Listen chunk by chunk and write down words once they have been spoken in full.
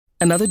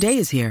Another day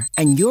is here,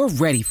 and you're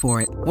ready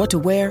for it. What to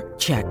wear?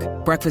 Check.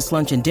 Breakfast,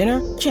 lunch, and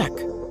dinner? Check.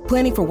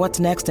 Planning for what's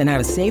next and how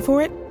to save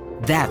for it?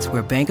 That's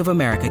where Bank of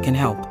America can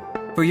help.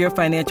 For your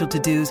financial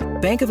to-dos,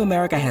 Bank of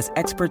America has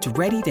experts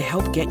ready to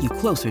help get you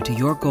closer to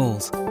your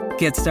goals.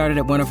 Get started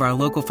at one of our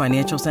local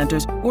financial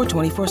centers or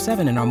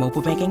 24/7 in our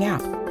mobile banking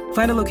app.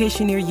 Find a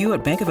location near you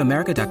at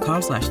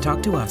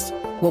bankofamerica.com/talktous.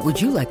 What would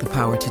you like the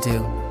power to do?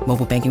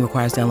 Mobile banking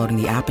requires downloading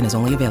the app and is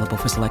only available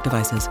for select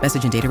devices.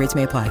 Message and data rates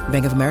may apply.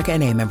 Bank of America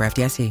N.A., member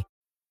FDIC.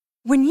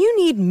 When you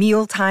need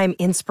mealtime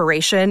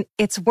inspiration,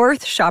 it's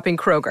worth shopping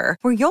Kroger,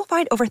 where you'll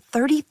find over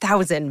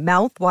 30,000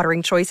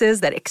 mouth-watering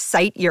choices that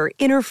excite your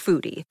inner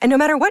foodie. And no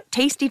matter what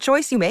tasty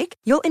choice you make,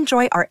 you'll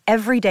enjoy our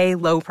everyday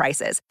low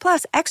prices,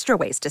 plus extra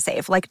ways to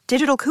save, like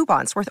digital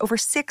coupons worth over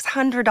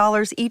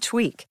 $600 each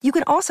week. You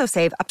can also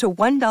save up to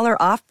 $1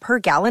 off per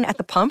gallon at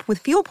the pump with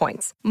fuel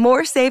points.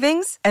 More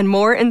savings and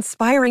more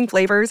inspiring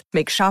flavors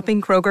make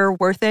shopping Kroger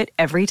worth it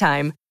every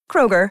time.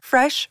 Kroger,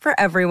 fresh for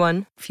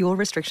everyone. Fuel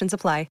restrictions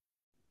apply.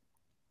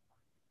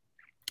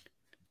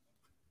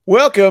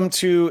 Welcome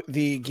to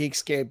the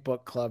Geekscape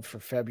Book Club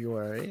for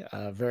February.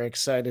 Very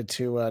excited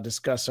to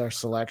discuss our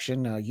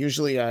selection.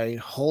 Usually I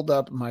hold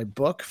up my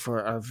book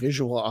for our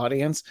visual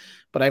audience,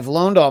 but I've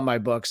loaned all my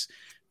books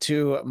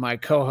to my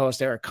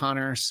co-host, Eric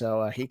Connor,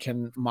 so he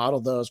can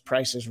model those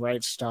Price is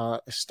Right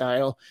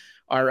style.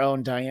 Our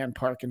own Diane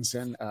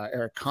Parkinson,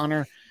 Eric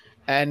Connor.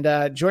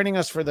 And joining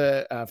us for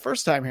the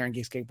first time here in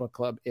Geekscape Book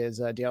Club is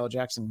Diallo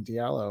Jackson.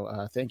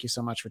 Diallo, thank you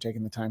so much for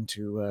taking the time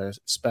to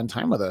spend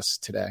time with us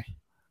today.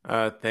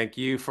 Thank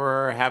you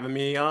for having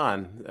me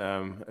on.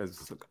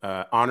 It's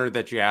honored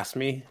that you asked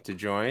me to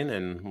join,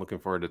 and looking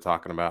forward to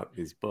talking about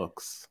these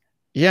books.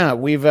 Yeah,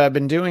 we've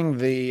been doing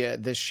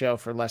this show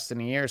for less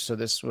than a year, so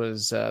this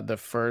was the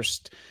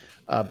first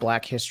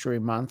Black History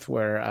Month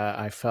where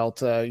I felt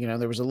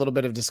there was a little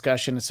bit of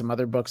discussion and some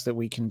other books that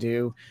we can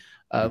do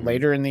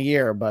later in the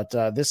year, but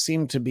this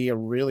seemed to be a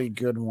really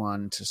good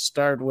one to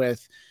start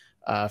with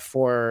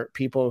for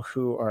people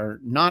who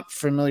are not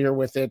familiar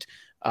with it.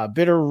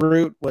 Bitter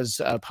Root was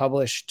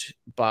published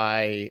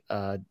by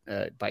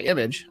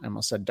Image. I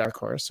almost said Dark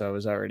Horse, so I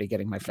was already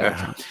getting my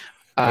facts.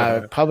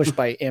 Published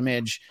by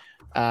Image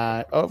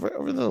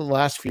over the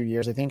last few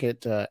years. I think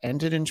it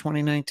ended in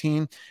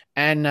 2019.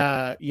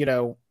 And,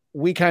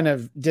 we kind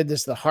of did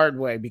this the hard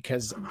way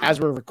because as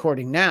we're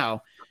recording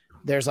now,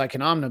 there's like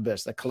an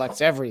omnibus that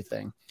collects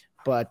everything.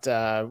 But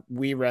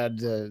we read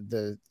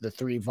the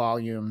 3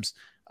 volumes.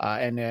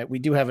 And we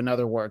do have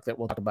another work that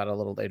we'll talk about a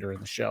little later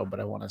in the show, but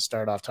I want to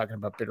start off talking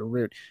about Bitter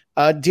Root.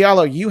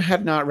 Diallo, you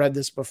had not read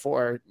this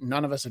before.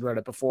 None of us had read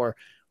it before.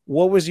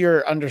 What was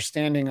your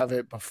understanding of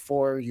it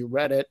before you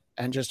read it,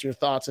 and just your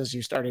thoughts as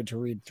you started to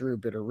read through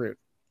Bitter Root?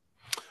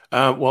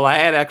 Well, I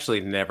had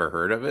actually never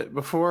heard of it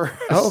before.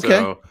 Oh, okay.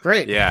 So,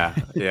 great. Yeah.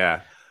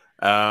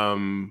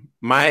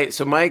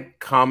 My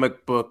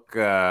comic book,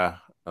 I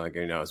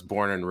was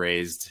born and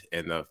raised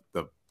in the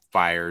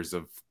fires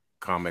of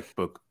comic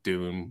book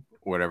doom,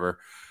 whatever,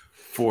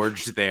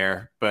 forged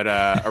there. But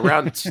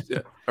around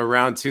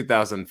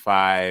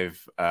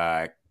 2005,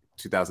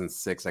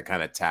 2006, I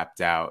kind of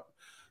tapped out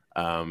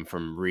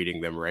from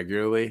reading them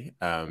regularly.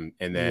 And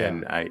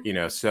then I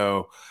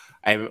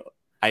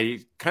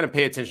kind of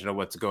pay attention to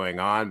what's going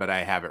on, but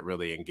I haven't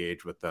really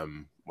engaged with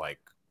them like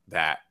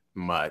that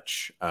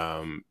much.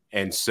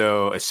 And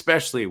so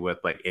especially with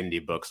like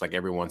indie books, like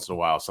every once in a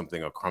while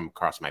something will come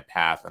across my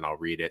path and I'll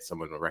read it,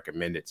 someone will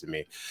recommend it to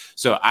me.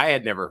 So I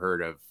had never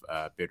heard of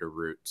Bitter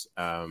Root,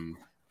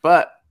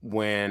 but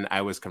when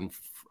I was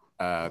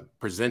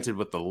presented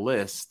with the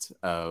list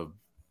of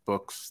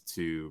books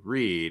to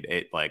read,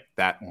 it like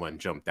that one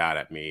jumped out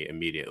at me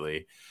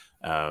immediately.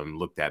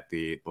 Looking at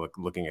the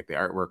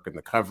artwork and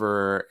the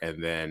cover,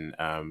 and then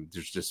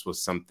there just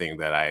was something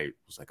that I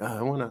was like,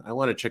 oh, I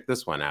want to check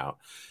this one out.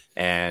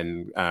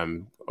 And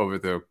over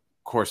the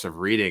course of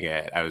reading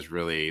it, I was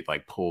really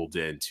like pulled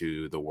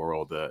into the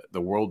world.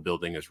 The world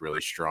building is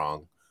really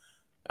strong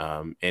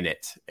in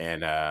it,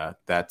 and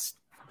that's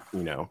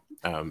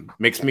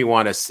makes me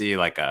want to see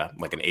like an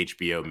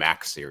HBO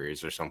Max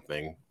series or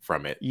something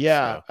from it.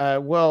 Yeah.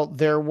 So. Well,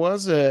 there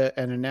was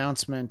an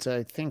announcement,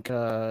 I think,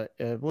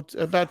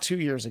 about 2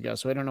 years ago.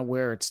 So I don't know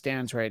where it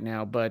stands right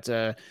now, but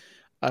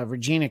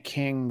Regina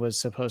King was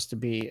supposed to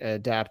be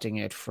adapting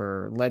it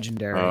for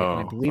Legendary.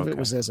 And I believe it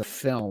was as a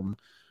film.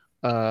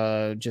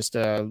 Just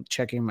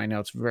checking my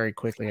notes very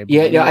quickly.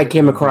 I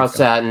came across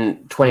that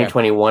in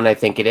 2021, I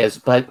think it is,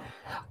 but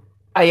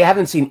I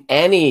haven't seen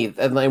any.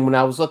 When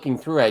I was looking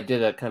through, I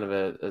did a kind of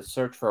a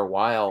search for a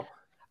while.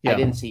 I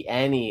didn't see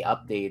any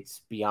updates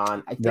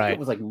beyond. I think it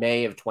was like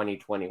May of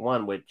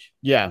 2021, which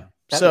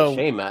that's a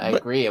shame. I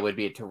agree. It would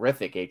be a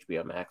terrific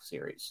HBO Max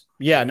series.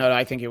 Yeah, no,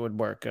 I think it would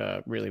work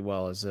really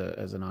well as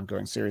an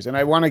ongoing series. And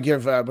I want to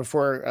give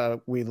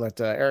before we let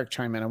Eric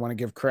chime in, I want to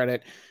give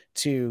credit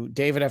to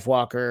David F.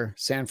 Walker,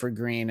 Sanford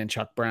Green, and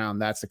Chuck Brown.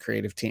 That's the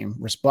creative team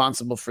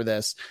responsible for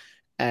this.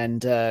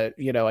 And,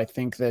 I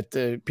think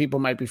that people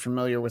might be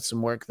familiar with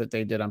some work that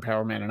they did on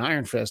Power Man and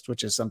Iron Fist,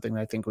 which is something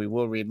that I think we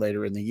will read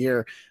later in the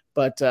year.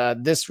 But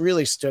this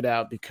really stood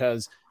out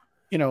because,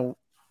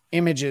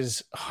 Image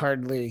is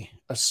hardly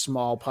a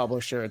small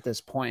publisher at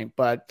this point,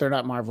 but they're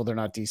not Marvel, they're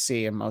not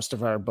DC, and most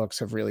of our books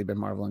have really been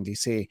Marvel and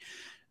DC.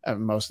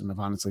 Most of them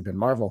have honestly been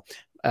Marvel.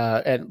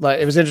 And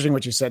it was interesting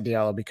what you said,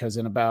 Diallo, because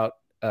in about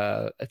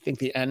I think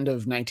the end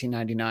of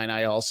 1999,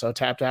 I also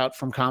tapped out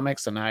from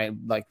comics, and I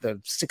like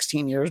the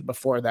 16 years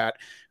before that,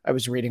 I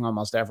was reading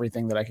almost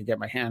everything that I could get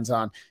my hands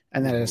on.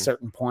 And then at a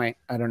certain point,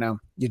 I don't know,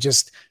 you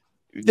just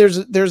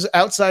there's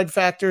outside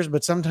factors,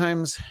 but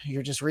sometimes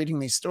you're just reading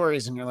these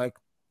stories and you're like,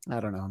 I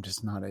don't know, I'm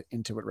just not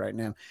into it right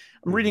now.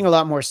 I'm reading a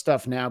lot more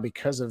stuff now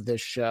because of this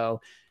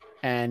show.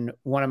 And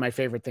one of my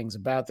favorite things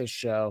about this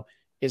show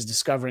is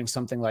discovering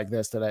something like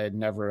this that I had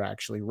never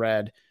actually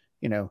read,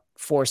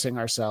 forcing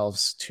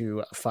ourselves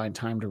to find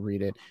time to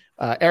read it.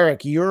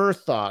 Eric, your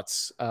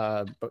thoughts,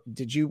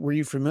 were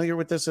you familiar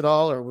with this at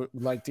all? Or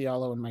like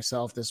Diallo and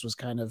myself, this was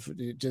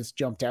it just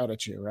jumped out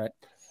at you, right?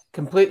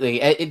 Completely.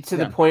 To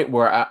the point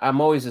where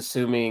I'm always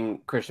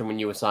assuming, Christian, when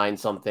you assign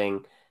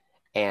something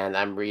and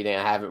I'm reading,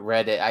 I haven't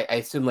read it, I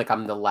assume like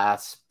I'm the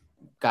last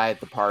guy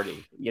at the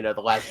party, the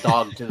last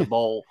dog to the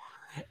bowl,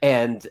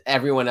 and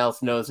everyone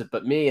else knows it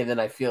but me, and then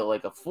I feel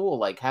like a fool.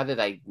 Like, how did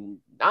I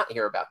not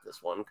hear about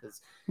this one?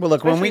 Because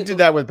look, when we did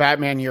that with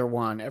Batman Year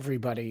One,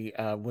 everybody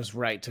was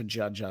right to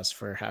judge us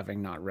for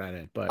having not read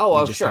it, but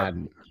we just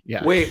hadn't.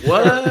 Yeah. Wait,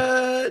 what?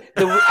 I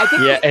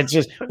think it's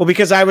just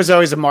because I was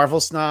always a Marvel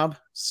snob.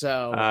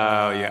 So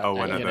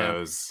one of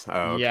those.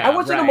 Oh, okay. I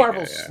wasn't a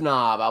Marvel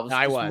snob.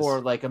 I was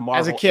more like a Marvel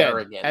as a kid.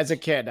 Arrogant. As a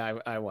kid,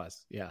 I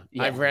was. Yeah.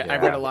 I've read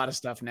a lot of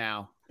stuff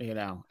now.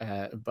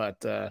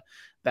 But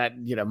that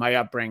my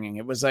upbringing,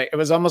 it was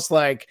almost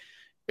like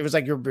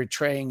you're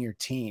betraying your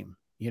team.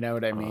 You know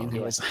what I mean?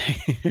 It was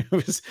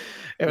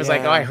like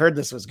like, oh, I heard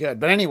this was good.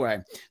 But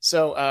anyway,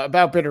 so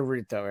about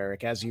Bitterroot, though,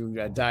 Eric, as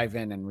you dive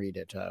in and read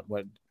it,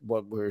 what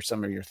were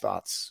some of your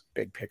thoughts,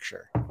 big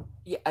picture?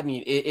 Yeah, I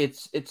mean,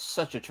 it's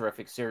such a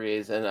terrific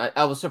series, and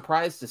I was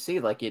surprised to see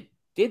like it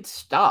did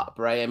stop,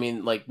 right? I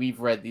mean, like we've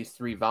read these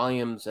 3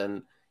 volumes, and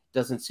it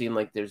doesn't seem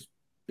like there's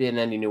been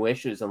any new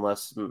issues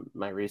unless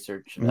my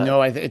research.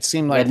 No, it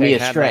seemed like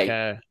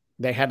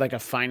they had like a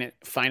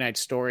finite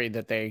story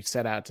that they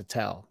set out to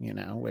tell,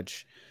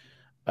 which,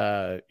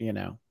 I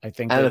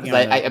think.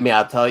 I mean,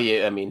 I'll tell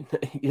you. I mean,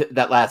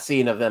 that last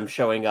scene of them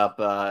showing up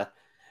at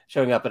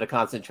a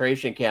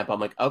concentration camp, I'm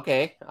like,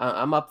 okay,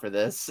 I'm up for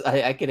this.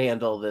 I could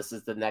handle this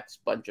as the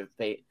next bunch of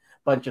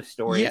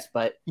stories. Yeah.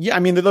 But I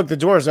mean, look, the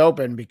door's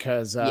open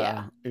because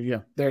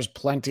there's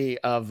plenty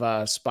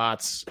of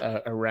spots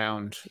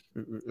around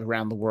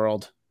the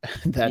world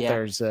that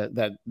there's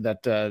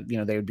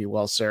they would be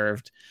well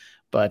served.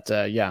 But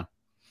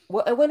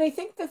Well, when I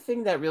think the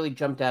thing that really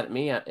jumped out at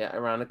me,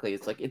 ironically,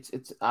 it's like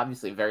it's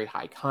obviously very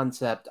high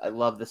concept. I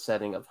love the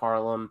setting of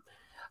Harlem.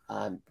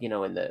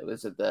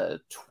 Was it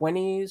the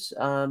 20s?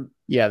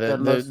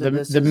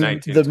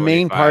 The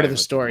main part of the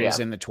story is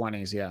in the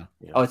 20s. Yeah.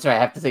 Oh, sorry, I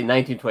have to say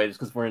 1920s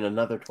because we're in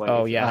another 20s.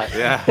 Oh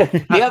yeah,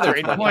 the other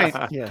point.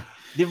 Yeah.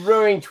 The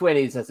Roaring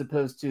 20s, as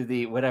opposed to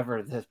the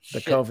whatever the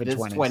COVID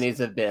 20s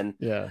have been.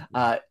 Yeah.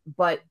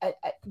 But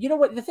you know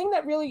what? The thing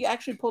that really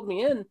actually pulled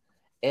me in,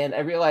 and I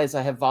realized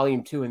I have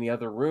volume 2 in the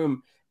other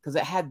room because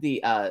it had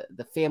the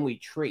family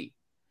tree.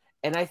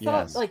 And I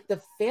thought like the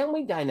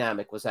family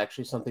dynamic was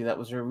actually something that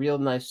was a real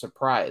nice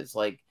surprise.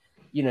 Like,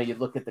 you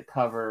look at the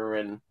cover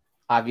and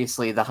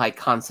obviously the high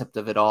concept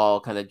of it all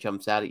kind of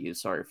jumps out at you.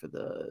 Sorry for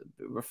the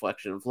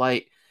reflection of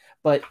light.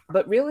 But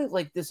really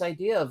like this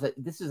idea of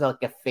this is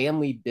like a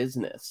family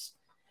business,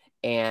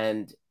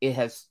 and it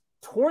has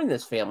torn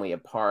this family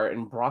apart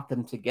and brought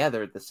them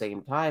together at the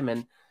same time.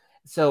 And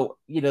so,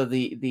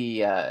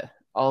 the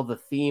all the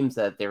themes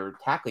that they're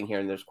tackling here,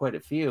 and there's quite a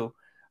few,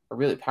 are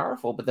really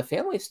powerful, but the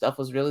family stuff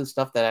was really the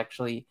stuff that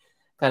actually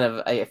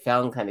I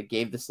found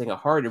gave this thing a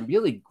heart, and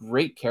really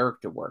great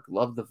character work.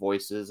 Love the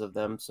voices of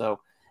them.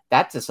 So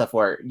that's the stuff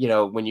where,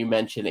 when you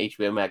mention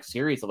HBO Max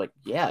series, I'm like,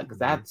 yeah,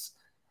 because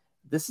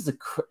this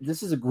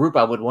is a group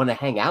I would want to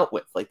hang out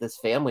with. Like, this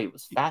family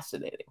was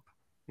fascinating.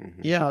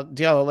 Yeah,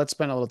 Diallo, let's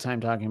spend a little time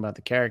talking about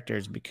the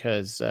characters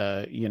because,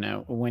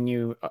 when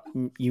you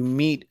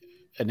meet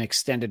an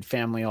extended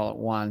family all at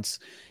once,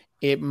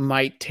 it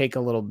might take a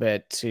little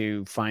bit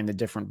to find the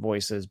different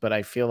voices, but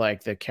I feel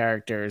like the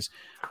characters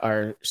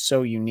are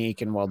so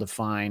unique and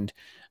well-defined,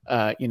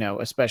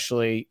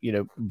 especially,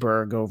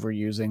 Berg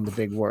overusing the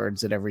big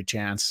words at every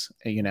chance.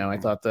 I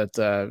thought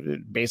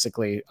that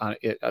basically on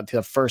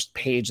the first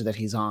page that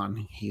he's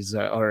on, he's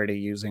already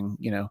using,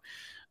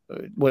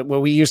 what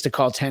we used to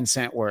call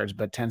 10-cent words,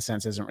 but 10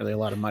 cents isn't really a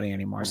lot of money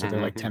anymore. So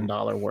they're like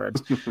 $10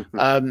 words.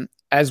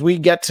 As we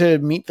get to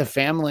meet the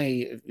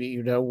family,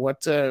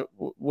 what do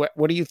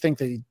you think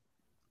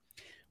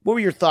what were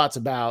your thoughts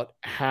about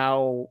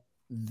how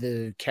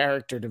the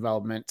character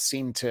development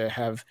seemed to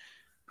have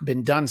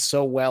been done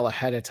so well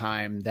ahead of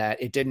time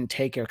that it didn't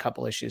take a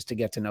couple issues to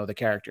get to know the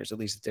characters? At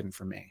least it didn't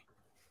for me.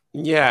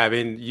 Yeah. I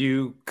mean,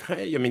 you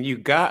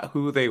got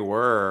who they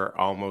were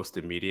almost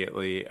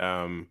immediately.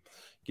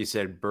 You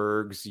said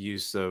Berg's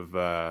use of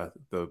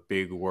the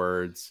big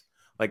words.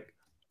 Like,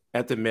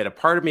 have to admit, a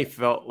part of me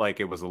felt like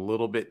it was a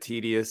little bit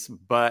tedious,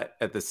 but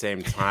at the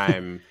same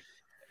time,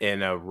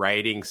 in a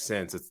writing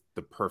sense, it's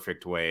the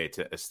perfect way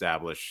to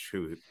establish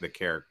who the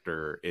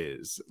character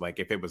is. Like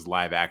if it was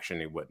live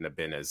action, it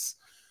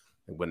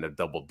wouldn't have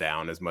doubled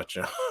down as much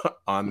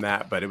on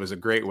that, but it was a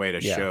great way to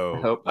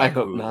show I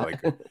hope not.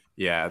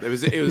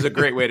 It was a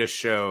great way to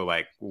show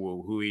like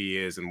who he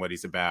is and what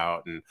he's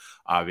about. And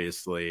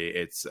obviously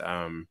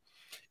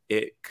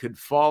it could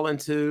fall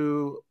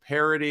into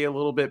parody a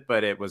little bit,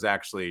 but it was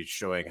actually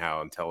showing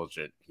how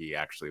intelligent he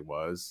actually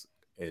was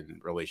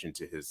in relation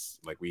to his,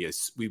 like we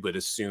would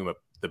assume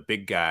the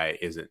big guy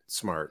isn't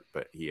smart,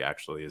 but he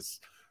actually is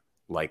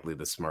likely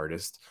the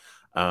smartest.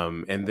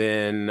 And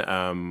then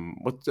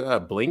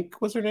what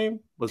Blink was her name?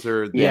 Was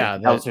her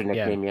that was her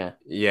nickname,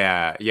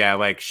 yeah.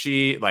 Like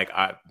she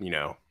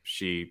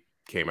she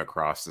came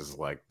across as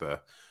like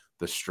the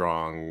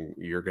strong,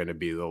 you're gonna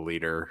be the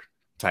leader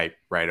type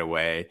right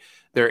away.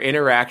 Their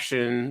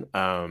interaction,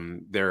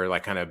 they're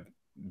like kind of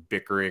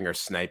bickering or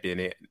sniping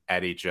it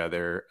at each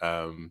other,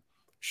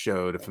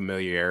 showed a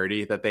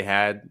familiarity that they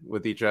had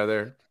with each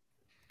other.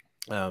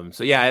 So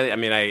yeah, I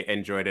mean, I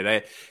enjoyed it.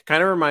 It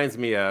kind of reminds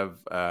me of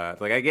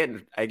like I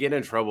get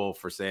in trouble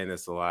for saying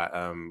this a lot.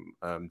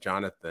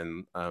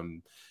 Jonathan,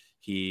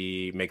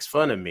 he makes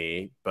fun of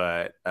me,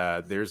 but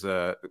there's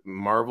a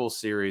Marvel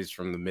series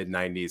from the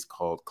mid-90s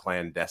called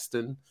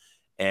Clandestine,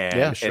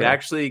 and it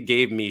actually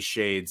gave me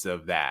shades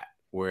of that,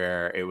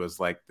 where it was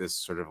like this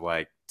sort of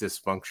like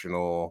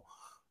dysfunctional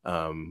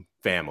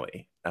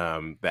family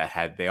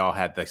they all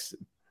had this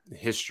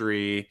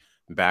history,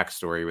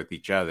 backstory with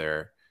each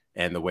other,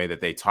 and the way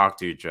that they talk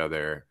to each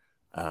other,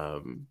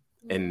 and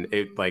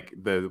it like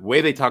the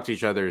way they talk to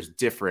each other is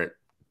different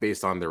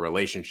based on their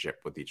relationship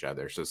with each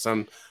other. So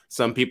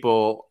some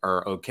people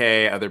are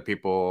okay, other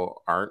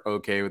people aren't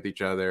okay with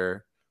each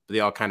other, but they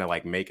all kind of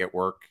like make it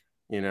work,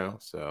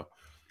 so.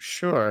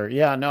 Sure.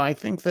 Yeah. No, I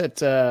think that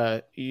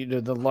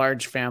the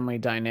large family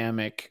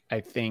dynamic,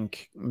 I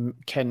think,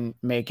 can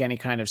make any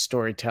kind of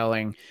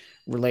storytelling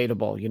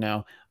relatable.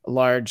 A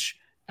large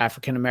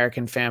African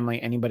American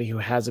family, anybody who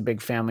has a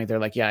big family, they're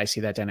like, yeah, I see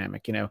that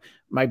dynamic.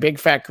 My Big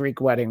Fat Greek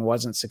Wedding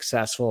wasn't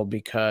successful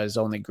because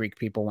only Greek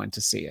people went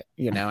to see it.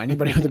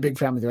 Anybody with a big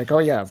family, they're like, oh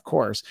yeah, of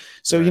course.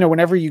 So,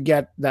 whenever you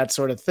get that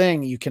sort of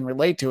thing, you can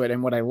relate to it.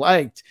 And what I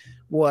liked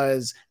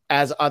was,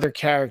 as other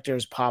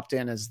characters popped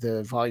in as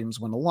the volumes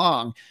went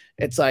along,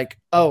 it's like,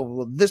 oh,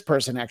 well, this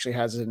person actually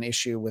has an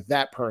issue with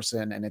that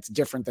person, and it's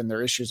different than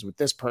their issues with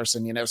this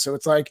person, So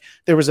it's like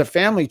there was a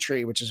family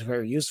tree, which is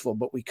very useful,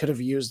 but we could have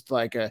used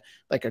like a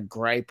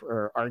gripe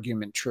or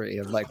argument tree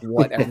of like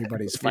what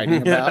everybody's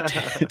fighting about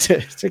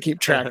to keep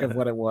track of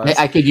what it was.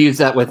 I could use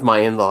that with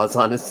my in-laws,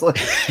 honestly.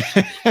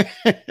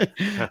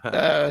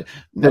 They're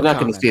not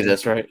going to see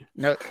this, right?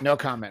 No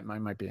comment.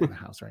 Mine might be in the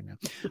house right now.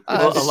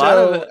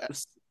 Well,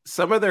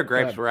 some of their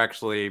gripes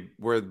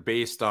were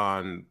based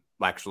on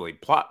actually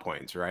plot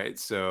points, right?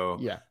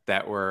 So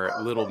that were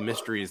little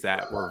mysteries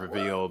that were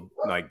revealed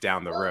like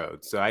down the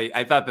road. So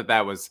I thought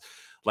that was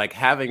like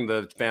having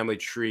the family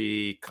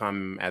tree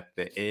come at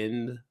the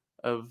end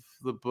of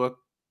the book,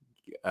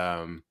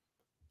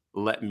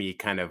 let me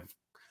kind of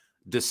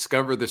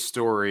discover the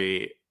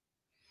story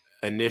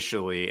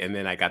initially, and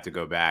then I got to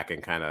go back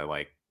and kind of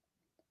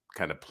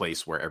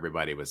place where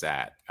everybody was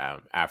at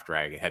after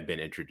I had been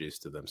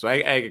introduced to them. So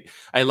I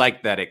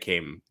like that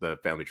the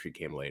family tree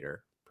came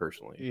later,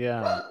 personally.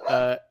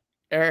 Yeah.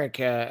 Eric,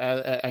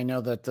 I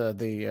know that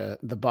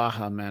the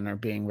Baja men are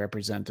being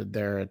represented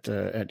there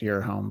at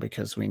your home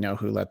because we know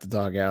who let the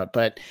dog out.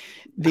 But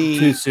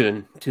too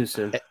soon.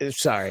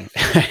 Sorry,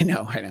 I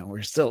know.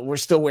 We're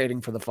still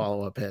waiting for the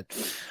follow-up hit.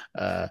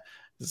 I'm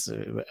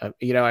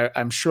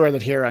sure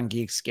that here on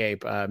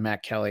Geekscape,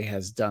 Matt Kelly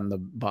has done the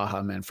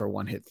Baja Men for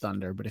One Hit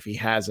Thunder, but if he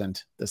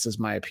hasn't, this is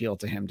my appeal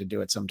to him to do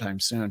it sometime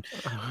soon,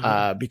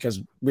 because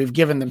we've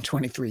given them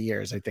 23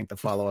 years. I think the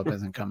follow-up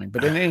isn't coming,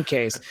 but in any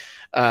case,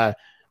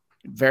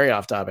 very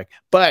off topic.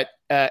 But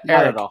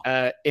Eric,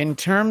 in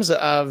terms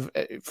of,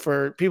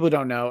 for people who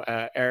don't know,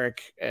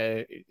 Eric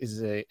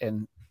is a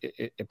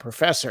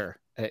professor,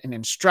 an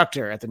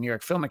instructor at the New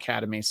York Film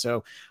Academy.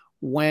 So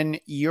when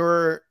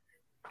you're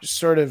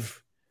sort of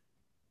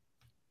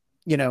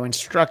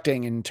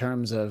instructing in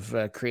terms of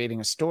creating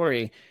a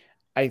story,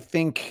 I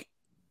think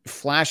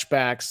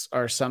flashbacks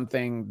are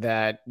something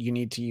that you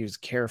need to use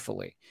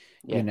carefully,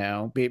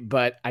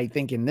 but I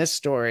think in this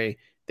story,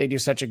 they do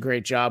such a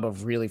great job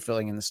of really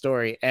filling in the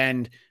story.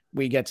 And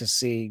we get to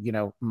see,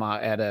 Ma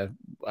at I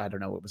don't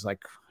know, it was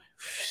like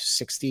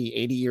 60,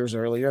 80 years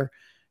earlier,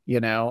 you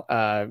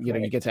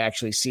get to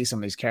actually see some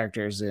of these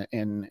characters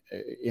in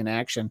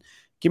action.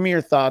 Give me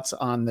your thoughts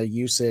on the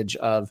usage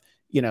of,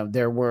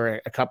 there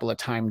were a couple of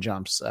time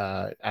jumps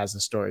as the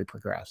story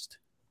progressed.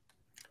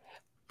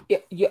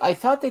 Yeah, I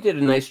thought they did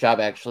a nice job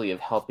actually of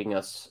helping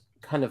us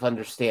kind of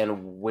understand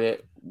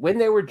when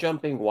they were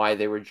jumping, why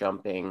they were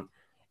jumping,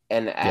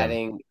 and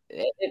adding,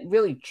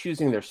 really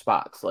choosing their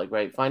spots,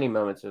 finding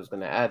moments that was going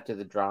to add to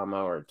the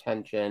drama or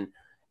tension,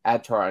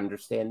 add to our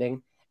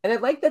understanding. And I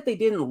like that they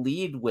didn't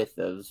lead with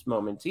those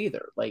moments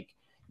either. Like,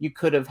 you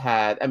could have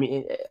had, I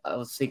mean, I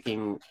was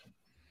thinking,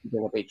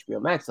 bring up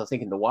HBO Max, I was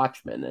thinking The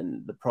Watchmen,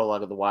 and the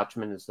prologue of The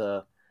Watchmen is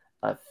a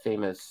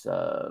famous,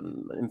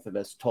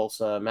 infamous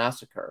Tulsa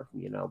massacre,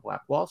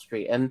 Black Wall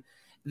Street. And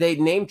they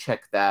name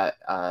check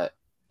that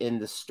in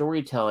the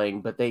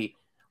storytelling, but they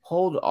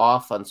hold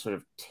off on sort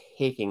of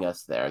taking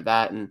us there.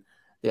 That, and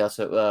they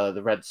also,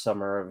 the Red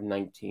Summer of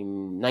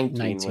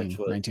 1919, which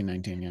was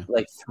 1919, yeah.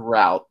 like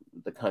throughout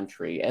the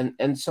country.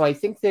 And so I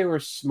think they were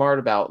smart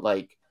about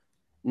like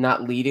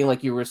not leading,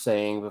 like you were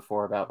saying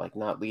before, about like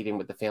not leading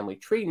with the family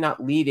tree,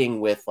 not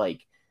leading with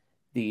like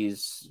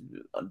these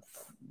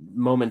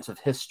moments of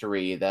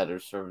history that are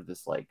sort of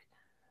this like,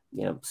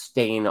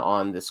 stain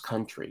on this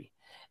country.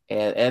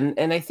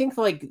 And I think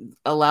like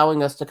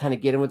allowing us to kind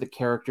of get in with the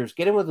characters,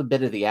 get in with a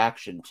bit of the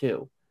action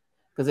too.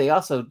 Because they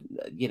also,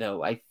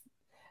 I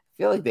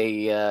feel like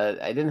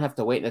I didn't have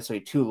to wait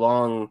necessarily too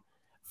long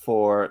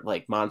for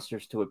like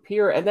monsters to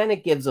appear, and then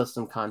it gives us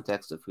some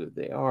context of who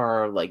they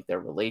are, like their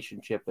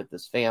relationship with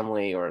this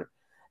family, or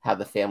how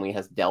the family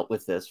has dealt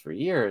with this for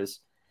years.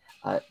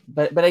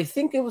 But I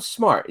think it was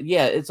smart.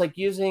 Yeah, it's like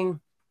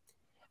using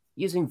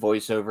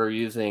voiceover,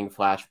 using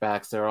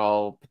flashbacks. They're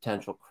all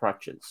potential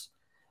crutches.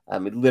 I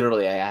mean,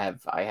 literally, I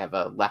have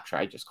a lecture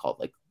I just called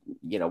like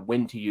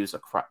when to use a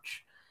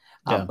crutch.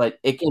 Yeah. But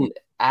it can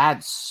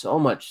add so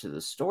much to the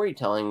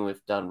storytelling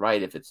if done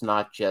right. If it's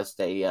not just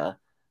a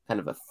kind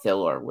of a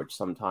filler, which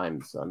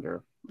sometimes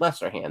under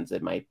lesser hands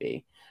it might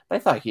be. But I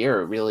thought here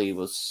it really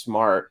was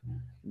smart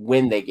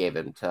when they gave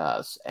it to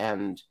us,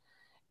 and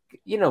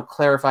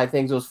clarify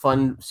things. It was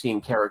fun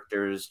seeing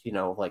characters,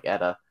 like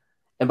Etta.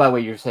 And by the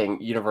way, you're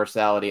saying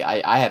universality.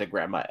 I had a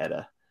grandma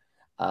Etta.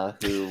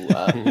 Who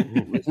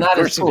was not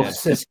as cool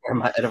as his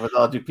grandma Etta, with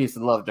all due peace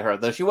and love to her,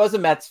 though she was a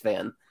Mets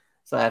fan.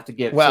 So I have to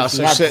give. Well,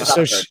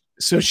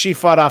 so she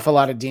fought off a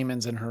lot of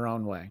demons in her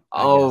own way.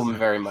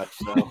 Very much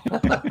so.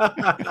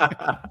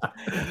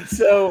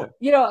 So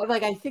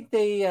like I think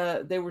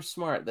they were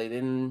smart. They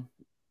didn't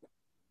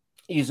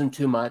use them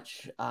too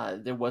much.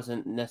 There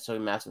wasn't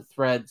necessarily massive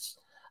threads.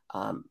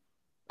 I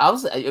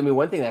mean,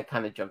 one thing that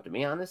kind of jumped to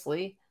me,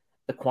 honestly,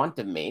 the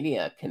Quantum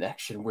Mania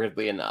connection.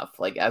 Weirdly enough,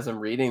 like as I'm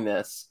reading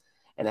this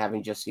and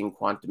having just seen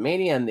Quantum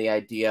Mania and the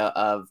idea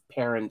of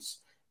parents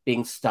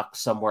being stuck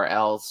somewhere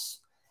else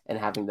and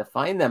having to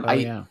find them.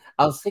 I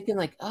was thinking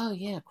like, oh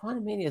yeah,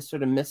 Quantum Mania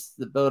sort of missed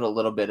the boat a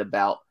little bit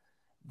about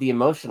the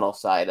emotional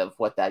side of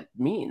what that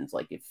means.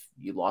 Like if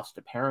you lost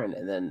a parent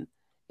and then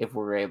if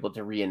we're able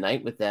to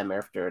reunite with them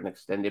after an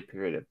extended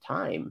period of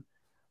time.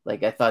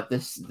 Like I thought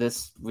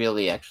this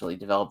really actually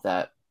developed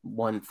that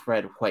one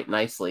thread quite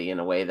nicely in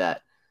a way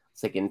that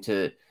it's like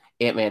into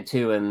Ant-Man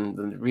 2 and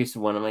the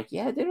recent one. I'm like,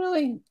 yeah, they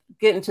really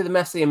get into the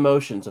messy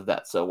emotions of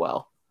that so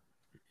well.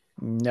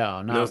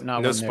 No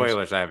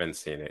spoilers. I haven't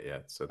seen it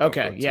yet. So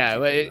okay, yeah,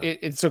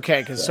 it's okay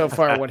because so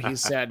far what he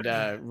said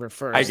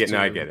refers to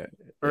I get it.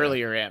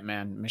 Earlier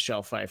Ant-Man,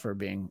 Michelle Pfeiffer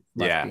being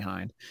left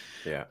behind.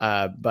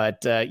 Yeah.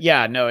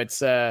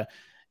 It's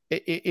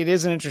it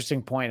is an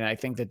interesting point, and I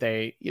think that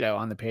they,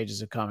 on the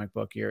pages of comic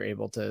book, you're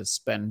able to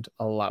spend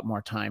a lot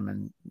more time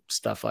and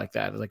stuff like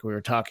that. Like we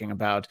were talking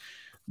about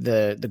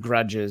the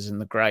grudges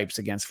and the gripes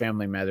against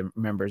family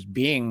members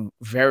being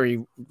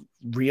very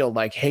real,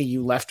 like, hey,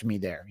 you left me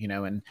there,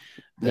 and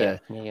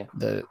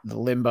the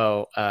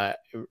limbo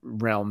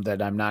realm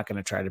that I'm not going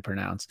to try to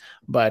pronounce,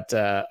 but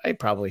I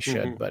probably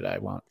should, but I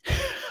won't.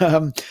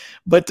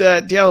 But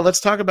Diallo,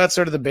 let's talk about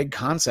sort of the big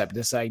concept,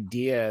 this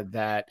idea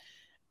that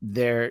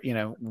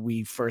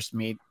we first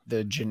meet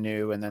the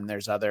Janu and then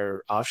there's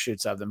other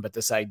offshoots of them, but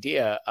this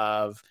idea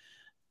of,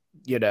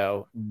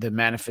 the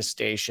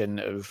manifestation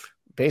of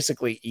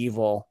basically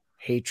evil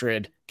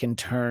hatred can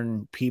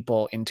turn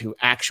people into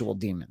actual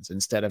demons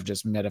instead of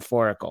just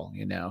metaphorical.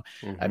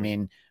 I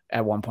mean,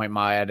 at one point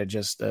Maya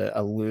just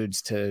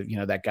alludes to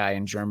that guy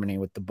in Germany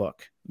with the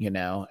book,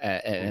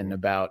 and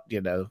about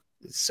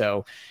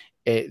so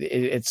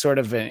it's sort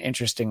of an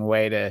interesting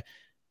way to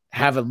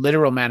have a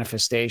literal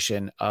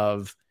manifestation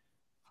of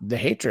the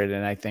hatred.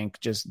 And I think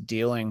just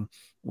dealing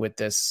with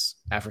this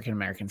African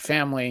American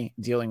family,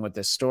 dealing with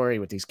this story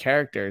with these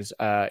characters,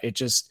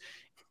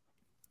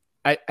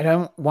 I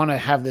don't want to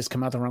have this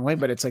come out the wrong way,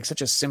 but it's like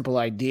such a simple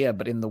idea,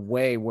 but in the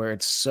way where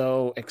it's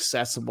so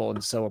accessible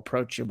and so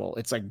approachable,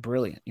 it's like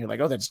brilliant. You're like,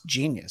 oh, that's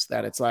genius.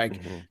 That it's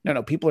like,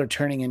 no, people are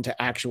turning into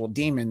actual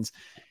demons.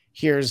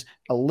 Here's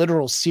a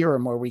literal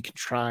serum where we can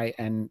try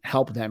and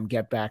help them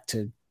get back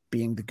to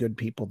being the good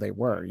people they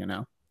were,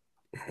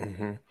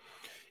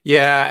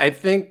 Yeah, I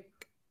think,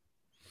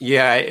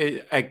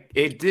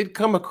 it did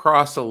come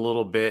across a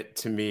little bit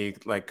to me,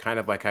 like kind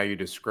of like how you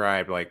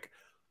described, like,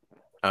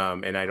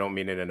 and I don't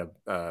mean it in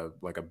a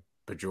like a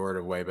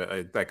pejorative way,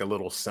 but like a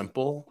little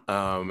simple,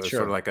 sort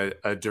of like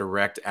a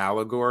direct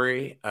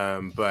allegory,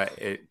 but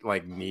it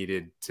like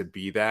needed to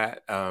be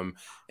that.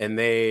 And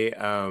they,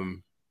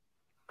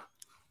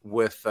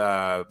 with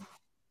the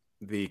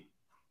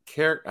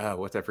character,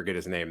 I forget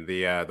his name,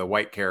 the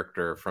white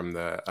character from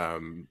the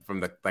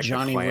like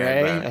Johnny the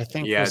clan, Ray, I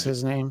think was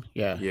his name.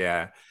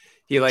 Yeah.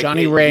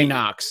 Johnny Ray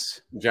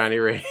Knox. Johnny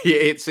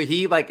Ray. So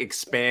he like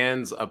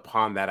expands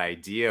upon that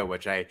idea,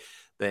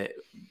 that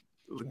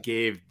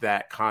gave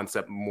that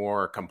concept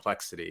more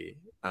complexity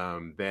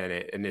than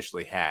it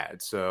initially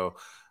had. So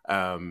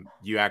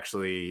you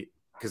actually,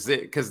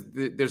 because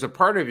there's a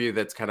part of you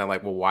that's kind of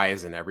like, well, why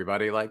isn't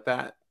everybody like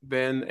that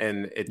then?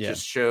 And it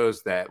just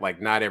shows that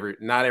like not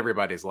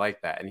everybody's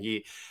like that. And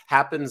he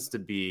happens to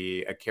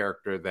be a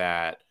character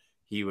that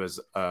he was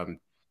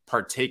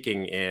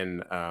partaking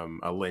in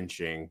a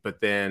lynching, but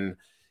then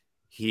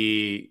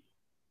he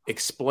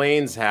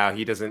explains how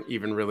he doesn't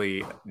even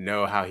really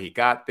know how he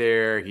got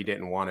there. He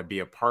didn't want to be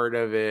a part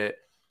of it.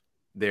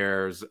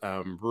 There's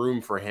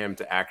room for him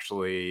to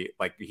actually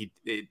like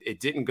it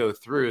didn't go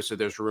through, so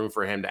there's room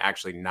for him to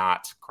actually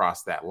not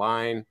cross that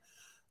line.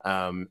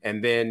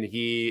 And then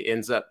he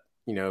ends up,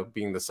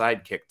 being the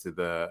sidekick to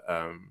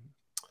the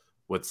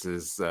what's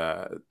his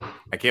I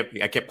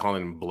kept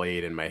calling him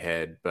Blade in my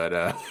head, but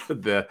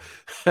the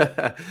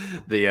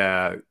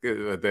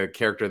the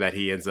character that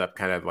he ends up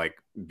kind of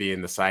like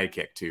being the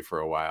sidekick to for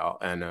a while,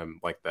 and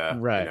like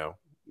the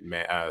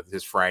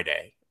his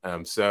Friday.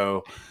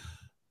 So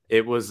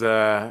it was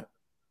it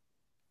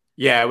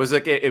was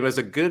like it was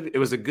a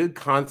good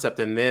concept,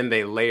 and then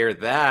they layer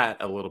that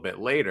a little bit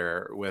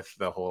later with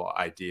the whole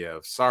idea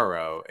of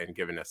sorrow and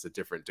giving us a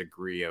different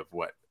degree of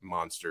what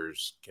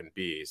monsters can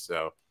be.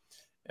 So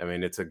I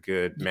mean, it's a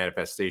good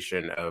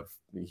manifestation of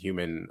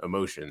human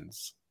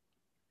emotions.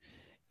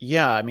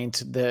 Yeah, I mean,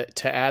 to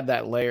add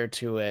that layer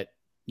to it,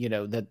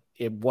 that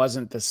it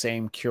wasn't the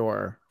same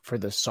cure for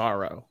the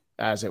sorrow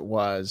as it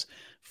was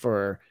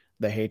for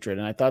the hatred.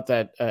 And I thought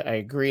that I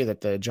agree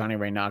that the Johnny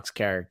Ray Knox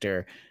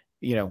character,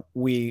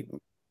 we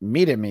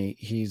meet him.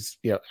 He's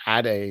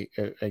at an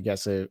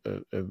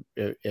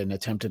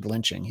attempted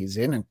lynching. He's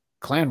in a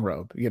Klan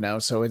robe,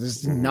 so it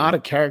is not a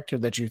character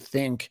that you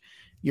think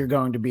you're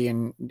going to be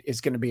is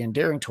going to be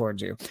endearing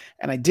towards you.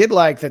 And I did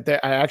like that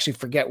I actually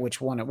forget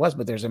which one it was,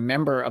 but there's a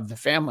member of the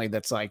family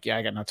that's like, yeah,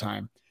 I got no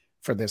time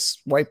for this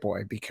white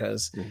boy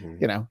because,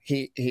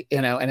 he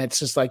and it's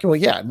just like, well,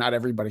 yeah, not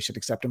everybody should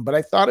accept him. But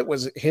I thought it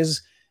was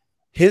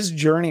his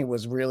journey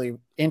was really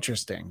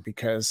interesting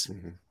because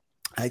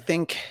I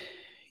think,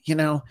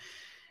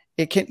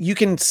 you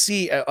can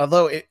see,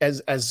 although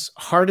as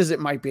hard as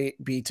it might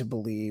be to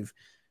believe,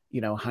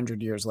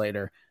 100 years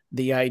later,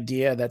 the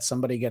idea that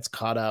somebody gets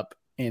caught up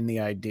in the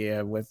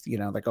idea with,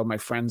 like, oh, my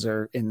friends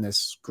are in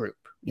this group,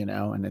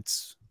 and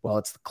it's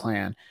the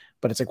Klan,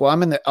 but it's like, well,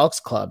 I'm in the Elks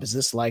Club. Is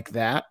this like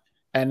that?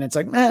 And it's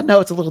like, no,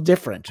 it's a little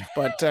different,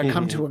 but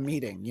come to a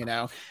meeting,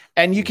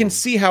 and you can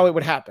see how it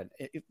would happen.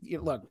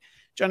 Look,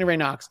 Johnny Ray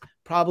Knox,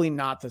 probably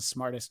not the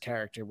smartest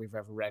character we've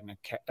ever read in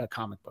a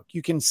comic book.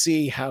 You can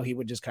see how he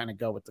would just kind of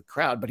go with the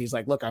crowd, but he's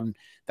like, look,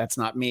 that's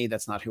not me.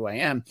 That's not who I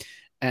am.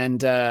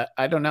 And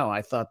I don't know.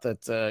 I thought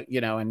that,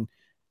 and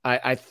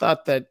I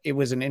thought that it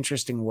was an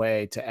interesting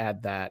way to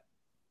add that,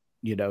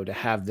 to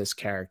have this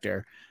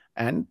character.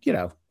 And,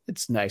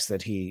 it's nice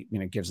that he,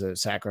 gives a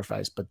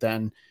sacrifice, but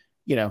then,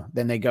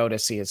 then they go to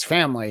see his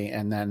family,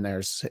 and then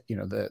there's,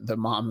 the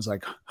mom's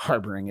like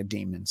harboring a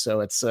demon.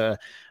 So it's,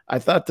 I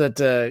thought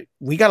that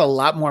we got a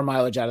lot more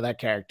mileage out of that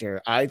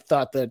character. I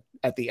thought that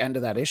at the end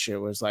of that issue,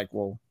 it was like,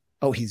 well,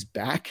 oh, he's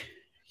back.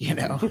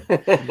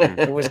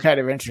 It was kind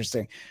of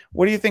interesting.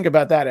 What do you think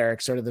about that,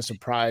 Eric? Sort of the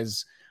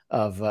surprise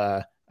of,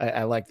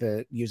 I like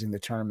using the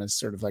term as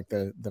sort of like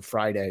the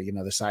Friday, the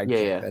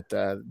sidekick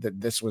that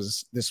this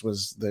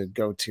was the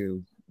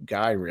go-to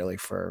guy really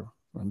for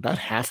about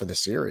half of the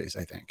series,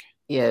 I think.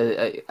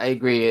 Yeah, I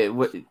agree.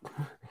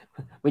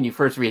 When you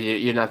first read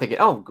it, you're not thinking,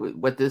 oh,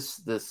 what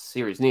this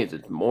series needs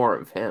is more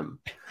of him.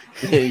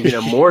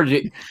 More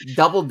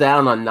double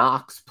down on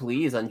Knox,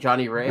 please, on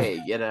Johnny Ray.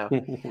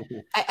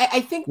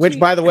 I think, which,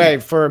 by the way,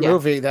 for a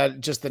movie, that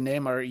just the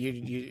name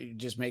you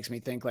just makes me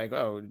think like,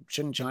 oh,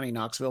 shouldn't Johnny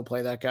Knoxville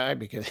play that guy?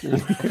 Because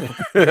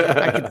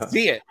I can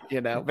see it,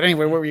 But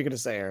anyway, what were you going to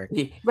say, Eric?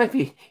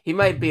 He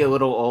might be a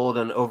little old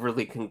and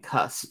overly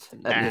concussed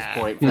at this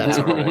point for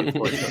that role,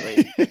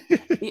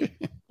 unfortunately.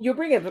 You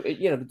bring up,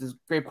 this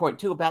great point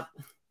too about,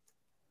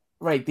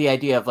 right, the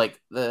idea of like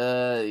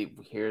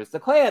here's the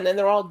Klan and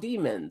they're all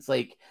demons.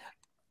 Like,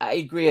 I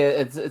agree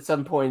at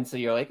some points, so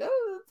you're like,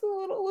 oh, it's a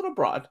little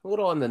broad, a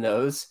little on the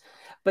nose,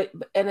 but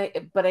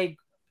I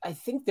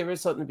think there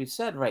is something to be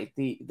said, right?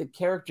 The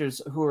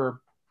characters who are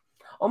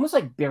almost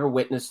like bear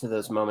witness to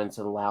those moments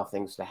and allow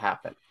things to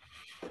happen.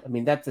 I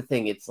mean, that's the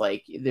thing. It's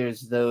like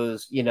there's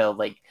those,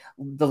 like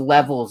the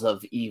levels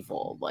of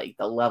evil, like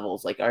the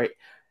levels, like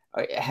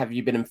have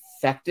you been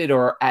infected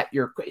or at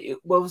your,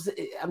 what was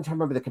it? I'm trying to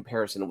remember the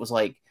comparison. It was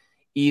like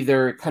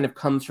either it kind of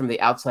comes from the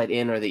outside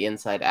in or the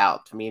inside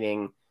out,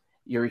 meaning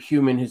you're a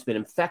human who's been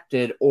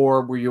infected,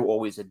 or were you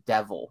always a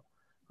devil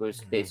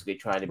who's basically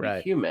trying to be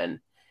human?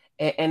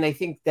 And I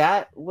think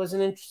that was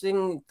an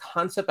interesting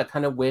concept. I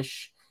kind of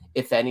wish,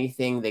 if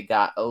anything, they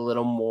got a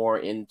little more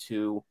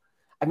into,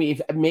 I mean,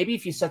 maybe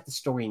if you set the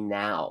story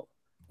now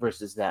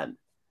versus then,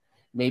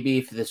 maybe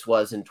if this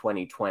was in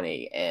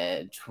 2020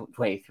 and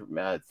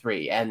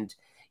 23, and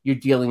you're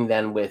dealing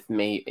then with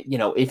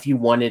if you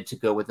wanted to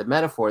go with the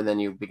metaphor, then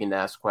you begin to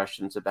ask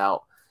questions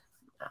about,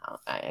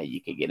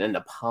 you could get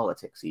into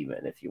politics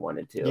even if you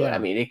wanted to. Yeah. I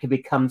mean, it could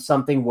become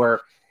something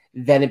where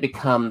then it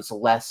becomes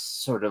less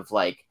sort of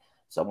like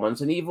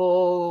someone's an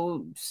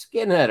evil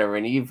skinhead or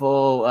an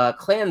evil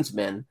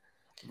Klansman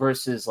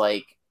versus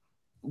like,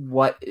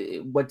 what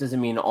does it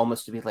mean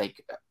almost to be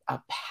like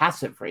a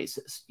passive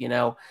racist,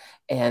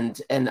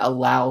 and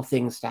allow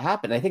things to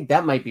happen. I think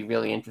that might be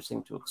really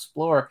interesting to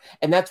explore.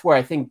 And that's where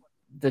I think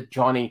the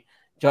Johnny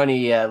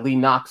Lee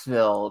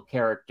Knoxville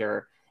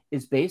character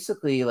is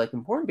basically like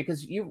important,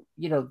 because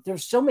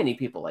there's so many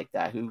people like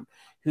that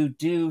who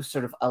do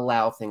sort of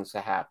allow things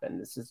to happen.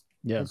 This is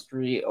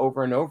history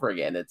over and over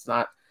again. It's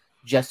not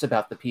just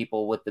about the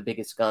people with the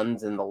biggest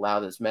guns and the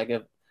loudest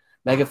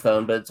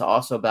megaphone, but it's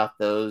also about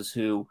those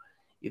who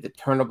either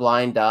turn a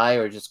blind eye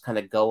or just kind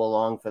of go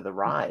along for the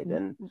ride.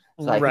 And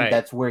so I think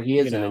that's where he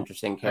is an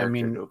interesting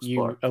character to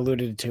explore. You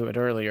alluded to it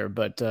earlier,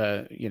 but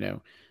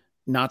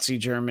Nazi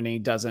Germany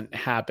doesn't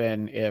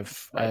happen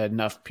if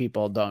enough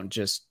people don't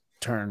just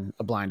turn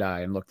a blind eye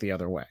and look the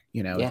other way.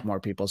 If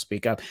more people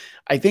speak up.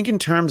 I think in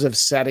terms of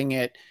setting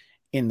it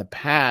in the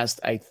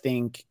past, I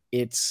think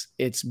it's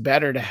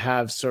better to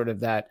have sort of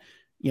that,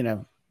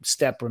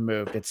 step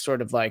removed. It's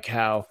sort of like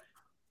how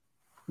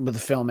with the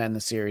film and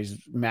the series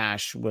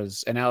MASH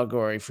was an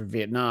allegory for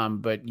Vietnam,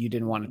 but you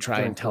didn't want to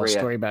try and tell a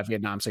story about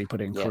Vietnam, so you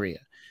put it in Korea.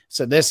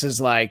 So this is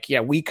like,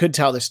 we could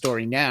tell the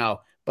story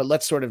now, but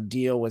let's sort of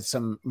deal with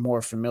some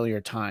more familiar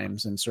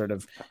times and sort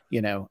of,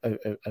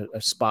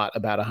 a spot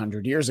about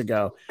 100 years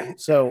ago.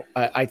 So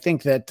I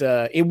think that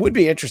it would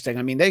be interesting.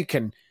 I mean, they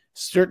can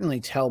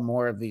certainly tell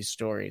more of these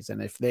stories.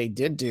 And if they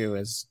did do,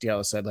 as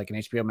Diallo said, like an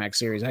HBO Max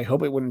series, I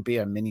hope it wouldn't be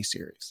a mini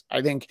series.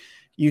 I think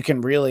you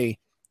can really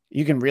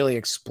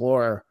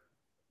explore,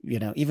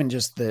 even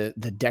just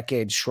the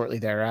decades shortly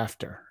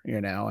thereafter,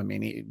 I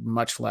mean,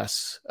 much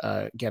less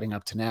getting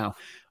up to now.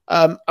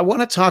 I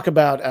want to talk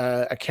about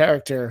a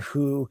character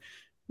who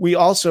we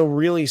also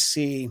really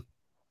see,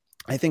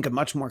 I think, a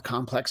much more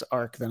complex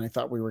arc than I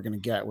thought we were going to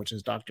get, which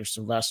is Dr.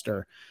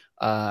 Sylvester.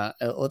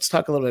 Let's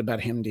talk a little bit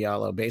about him,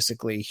 Diallo.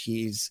 Basically,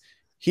 he's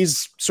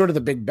sort of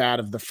the big bad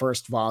of the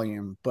first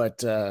volume, but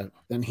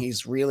then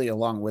he's really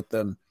along with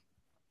them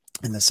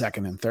in the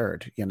second and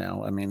third.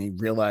 I mean, he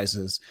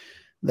realizes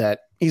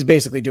that he's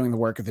basically doing the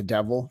work of the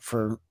devil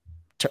for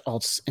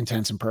all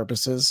intents and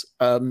purposes.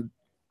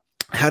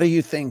 How do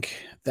you think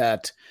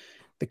that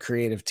the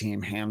creative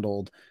team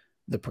handled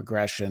the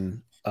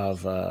progression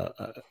of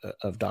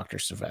Dr.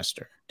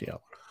 Sylvester,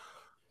 Diallo?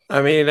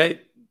 I mean,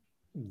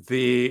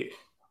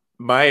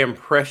 my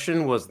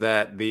impression was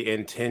that the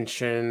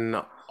intention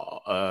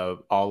all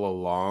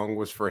along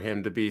was for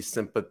him to be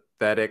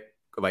sympathetic,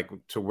 like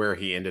to where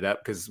he ended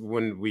up. Because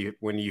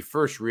when you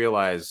first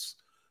realize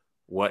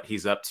what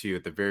he's up to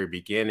at the very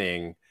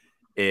beginning,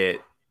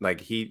 it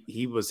like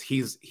he was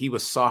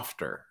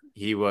softer.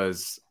 There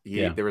was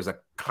a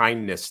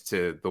kindness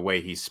to the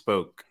way he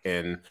spoke,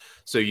 and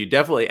so I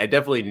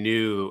definitely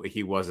knew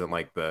he wasn't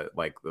like the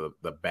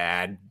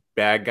bad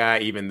guy,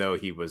 even though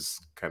he was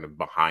kind of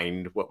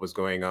behind what was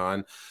going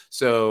on.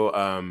 So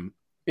and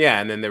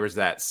then there was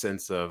that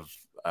sense of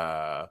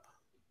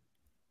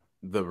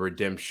the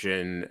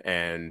redemption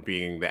and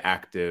being the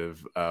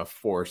active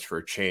force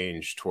for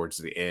change towards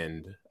the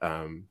end,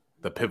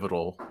 the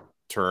pivotal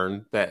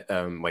turn that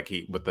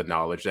with the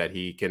knowledge that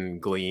he can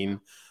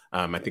glean.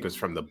 I think it was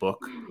from the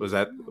book. Was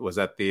that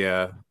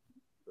the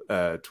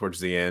towards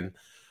the end?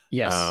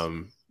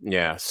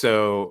 Yes.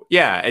 So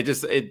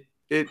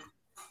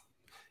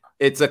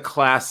it's a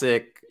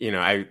classic.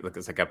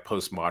 It's like a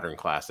postmodern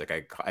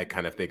classic. I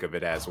kind of think of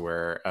it as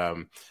where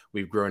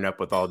we've grown up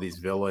with all these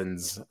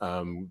villains,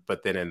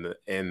 but then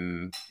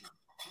in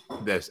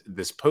this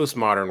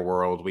postmodern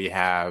world, we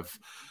have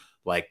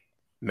like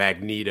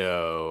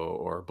Magneto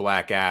or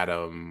Black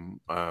Adam,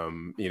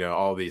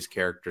 all these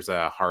characters,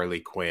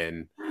 Harley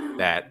Quinn,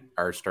 that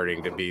are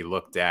starting to be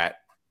looked at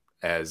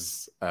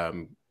as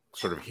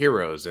sort of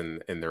heroes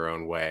in their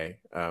own way,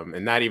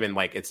 and not even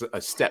like it's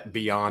a step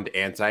beyond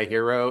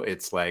anti-hero.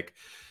 It's like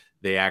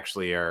they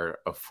actually are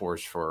a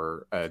force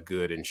for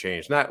good and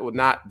change.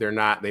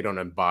 They don't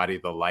embody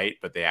the light,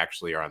 but they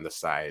actually are on the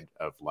side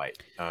of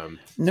light. But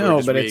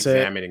it's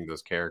examining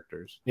those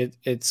characters.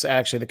 It's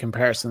actually the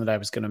comparison that I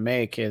was going to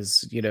make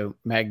is,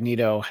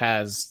 Magneto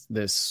has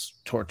this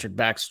tortured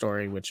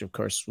backstory, which of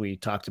course we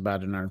talked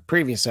about in our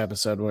previous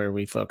episode where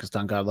we focused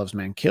on God Loves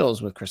Man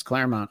Kills with Chris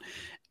Claremont.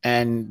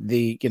 And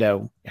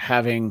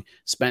having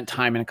spent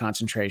time in a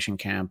concentration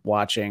camp,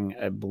 watching,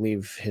 I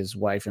believe, his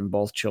wife and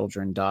both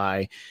children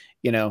die,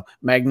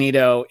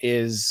 Magneto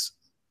is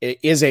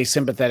a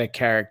sympathetic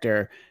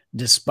character,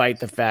 despite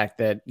the fact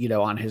that,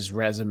 on his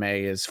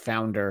resume is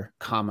founder,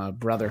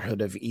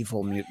 Brotherhood of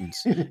Evil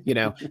Mutants,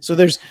 so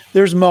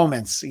there's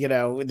moments,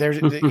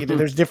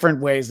 there's different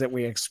ways that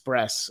we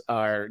express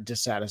our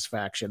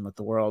dissatisfaction with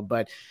the world.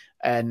 I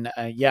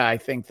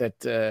think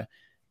that,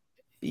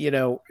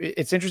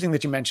 it's interesting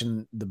that you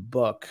mentioned the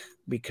book,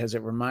 because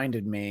it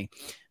reminded me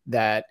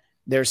that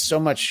there's so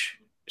much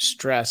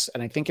stress,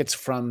 and I think it's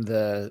from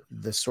the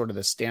sort of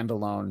the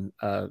standalone,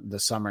 the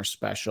summer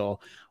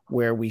special,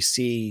 where we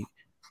see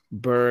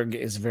Berg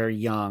is very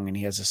young and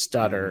he has a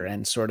stutter,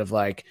 and sort of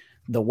like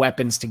the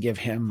weapons to give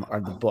him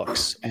are the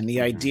books, and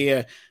the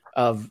idea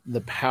of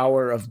the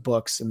power of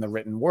books and the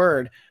written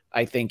word,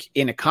 I think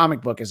in a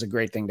comic book is a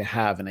great thing to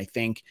have. And I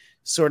think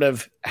sort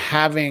of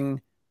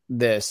having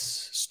this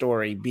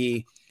story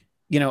be,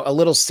 a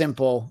little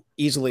simple,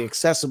 easily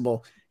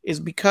accessible, is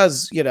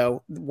because,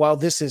 while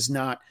this is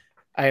not,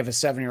 I have a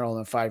 7-year-old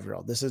and a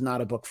 5-year-old, this is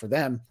not a book for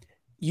them.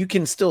 You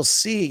can still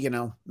see,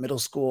 middle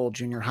school,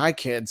 junior high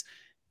kids.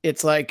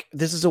 It's like,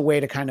 this is a way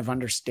to kind of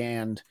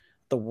understand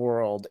the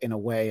world in a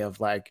way of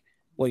like,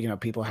 well,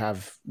 people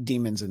have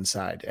demons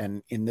inside,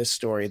 and in this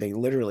story, they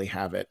literally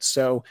have it.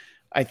 So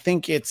I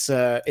think it's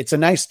a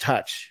nice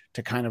touch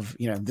to kind of,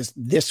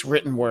 this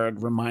written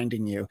word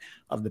reminding you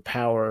of the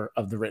power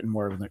of the written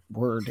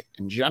word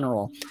in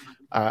general.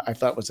 I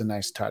thought was a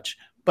nice touch.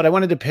 But I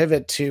wanted to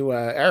pivot to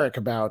Eric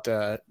about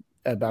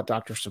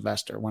Dr.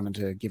 Sylvester. Wanted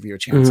to give you a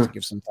chance to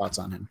give some thoughts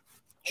on him.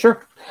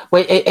 Sure.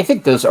 Well, I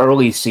think those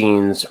early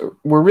scenes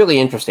were really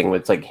interesting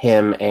with like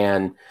him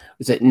and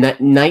was it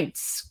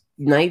Nightdale?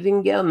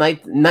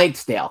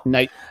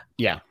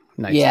 Yeah.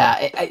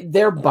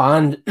 Their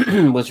bond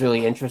was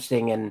really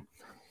interesting, and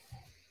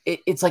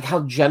it's like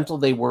how gentle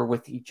they were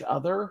with each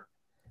other,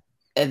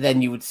 and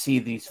then you would see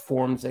these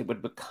forms they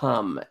would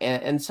become,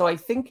 and so I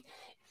think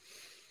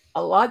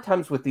a lot of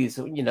times with these,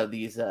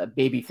 these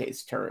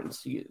babyface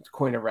turns, to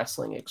coin a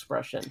wrestling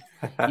expression,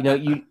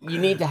 you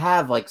need to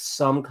have like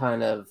some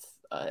kind of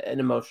an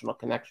emotional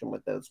connection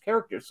with those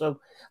characters. So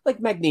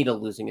like Magneto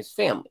losing his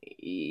family,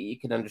 you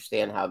can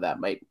understand how that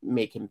might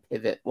make him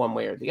pivot one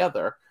way or the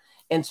other.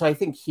 And so I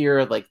think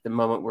here, like the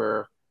moment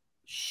where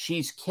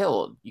she's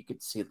killed, you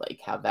could see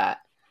like how that,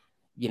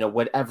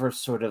 whatever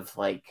sort of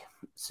like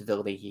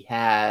civility he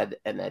had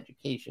and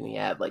education he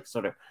had, like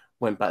sort of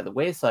went by the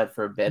wayside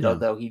for a bit,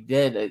 although he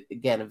did,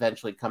 again,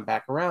 eventually come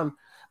back around.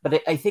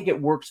 But I think it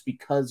works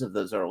because of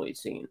those early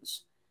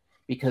scenes,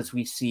 because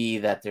we see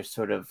that they're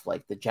sort of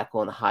like the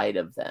Jekyll and Hyde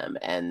of them,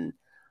 and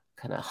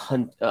kind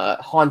of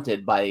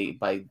haunted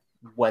by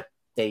what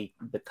they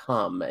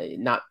become,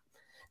 not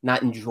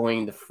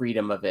enjoying the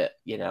freedom of it,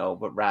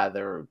 but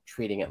rather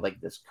treating it like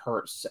this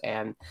curse.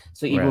 And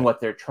so even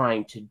what they're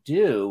trying to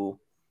do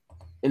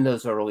in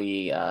those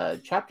early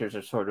chapters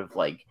are sort of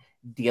like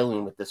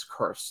dealing with this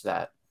curse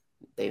that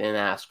they didn't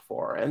ask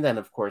for. And then,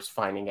 of course,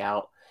 finding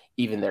out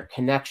even their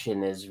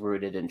connection is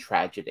rooted in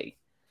tragedy.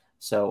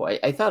 So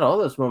I thought all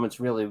those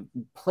moments really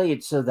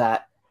played so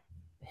that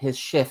his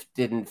shift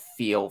didn't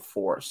feel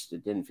forced.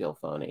 It didn't feel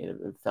phony. It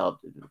felt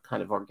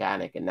kind of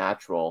organic and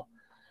natural,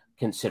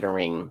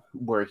 considering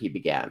where he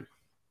began.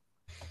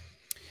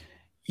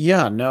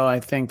 Yeah, no, I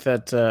think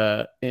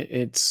that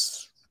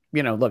it's,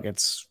 look,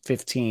 it's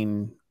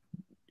 15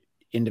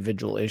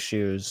 individual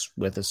issues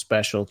with a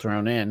special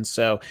thrown in.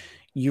 So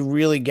you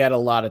really get a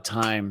lot of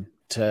time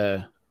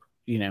to,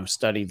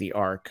 study the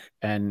arc.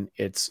 And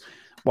it's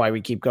why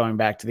we keep going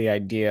back to the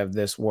idea of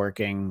this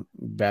working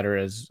better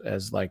as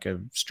like a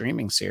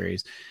streaming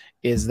series,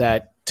 is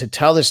that to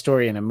tell the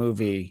story in a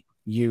movie,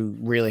 you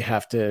really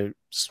have to,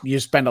 you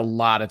spend a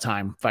lot of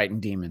time fighting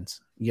demons,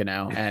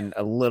 and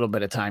a little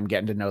bit of time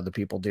getting to know the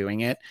people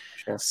doing it.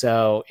 Sure.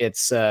 So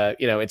it's,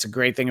 it's a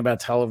great thing about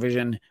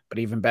television, but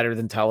even better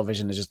than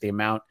television is just the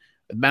amount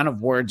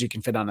of words you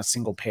can fit on a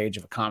single page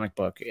of a comic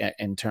book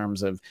in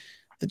terms of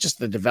just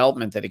the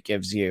development that it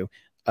gives you.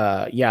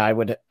 I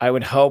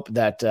would hope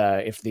that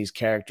if these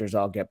characters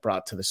all get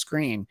brought to the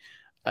screen,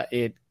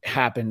 it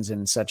happens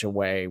in such a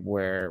way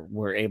where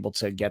we're able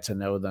to get to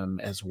know them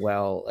as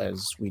well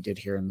as we did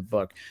here in the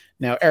book.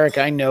 Now, Eric,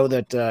 I know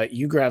that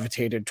you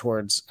gravitated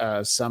towards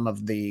some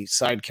of the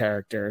side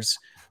characters,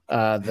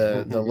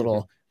 the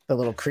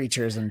little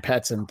creatures and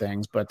pets and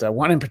things, but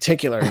one in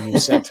particular you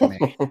said to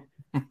me.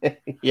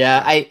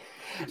 Yeah,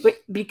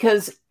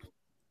 because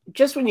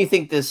just when you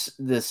think this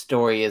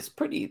story is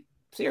pretty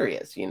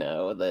serious,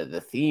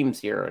 the themes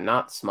here are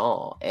not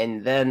small,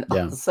 and then all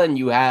of a sudden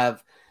you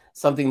have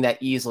something that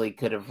easily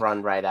could have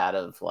run right out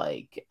of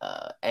like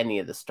any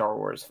of the Star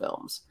Wars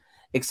films,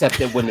 except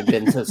it wouldn't have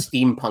been so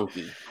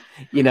steampunky.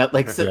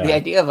 The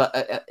idea of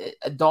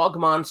a dog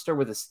monster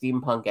with a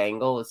steampunk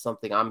angle is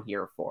something I'm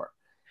here for.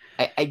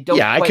 I don't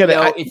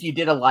know if you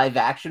did a live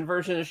action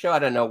version of the show. I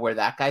don't know where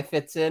that guy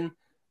fits in,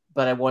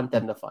 but I want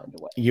them to find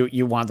a way.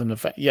 You want them to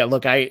find,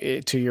 look,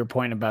 to your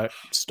point about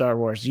Star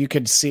Wars, you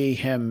could see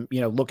him,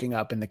 looking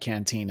up in the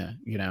cantina,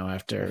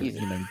 after,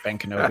 Ben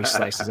Kenobi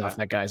slices off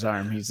that guy's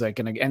arm. He's like,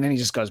 and then he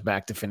just goes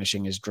back to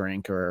finishing his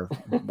drink or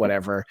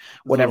whatever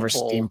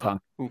steampunk.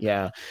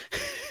 Yeah.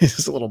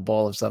 It's a little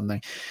bowl of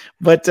something.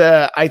 But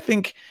I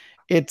think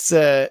it's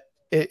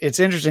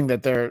interesting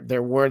that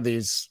there were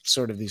these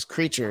sort of these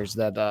creatures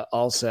that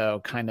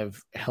also kind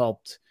of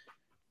helped,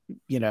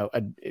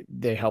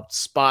 they helped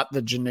spot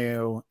the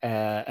Janu,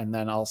 and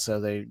then also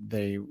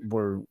they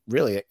were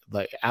really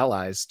like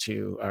allies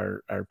to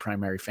our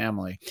primary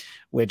family,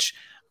 which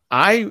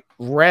I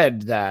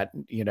read that,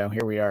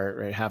 here we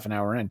are half an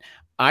hour in.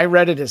 I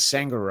read it as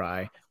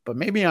Sangarai, but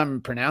maybe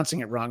I'm pronouncing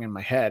it wrong in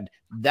my head.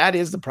 That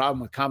is the problem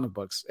with comic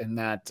books, in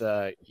that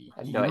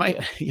you might,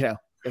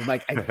 it's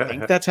like, I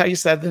think that's how you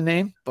said the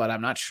name, but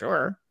I'm not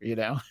sure,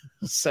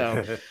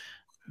 So,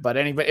 but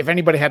if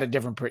anybody had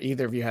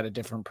either of you had a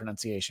different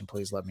pronunciation,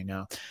 please let me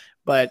know.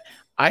 But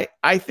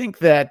I think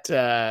that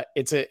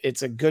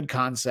it's a good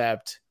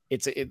concept.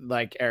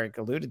 Like Eric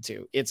alluded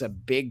to, it's a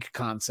big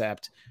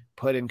concept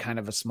put in kind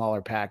of a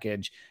smaller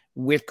package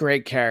with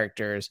great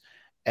characters.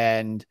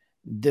 And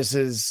there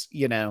is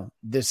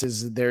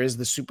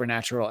the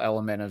supernatural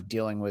element of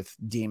dealing with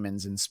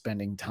demons and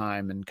spending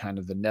time in kind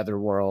of the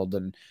netherworld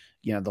and,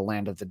 the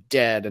land of the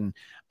dead. And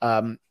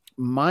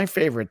my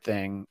favorite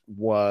thing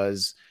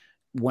was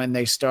when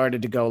they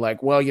started to go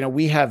like, well,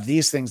 we have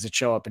these things that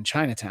show up in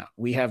Chinatown.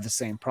 We have the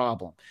same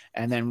problem.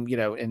 And then,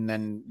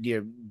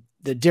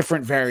 the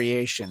different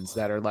variations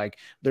that are like,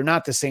 they're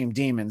not the same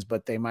demons,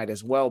 but they might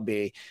as well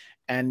be.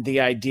 And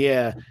the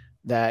idea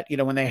that,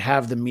 when they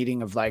have the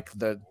meeting of like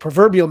the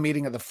proverbial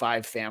meeting of the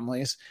 5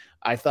 families,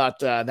 I thought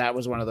that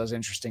was one of those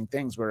interesting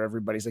things where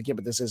everybody's like, yeah,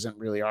 but this isn't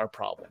really our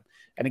problem.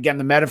 And again,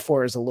 the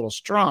metaphor is a little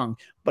strong,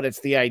 but it's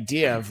the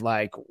idea of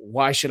like,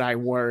 why should I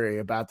worry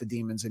about the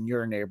demons in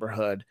your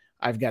neighborhood?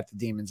 I've got the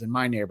demons in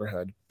my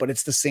neighborhood, but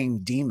it's the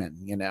same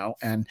demon,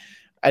 And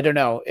I don't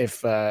know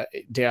if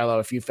Diallo,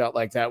 if you felt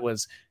like that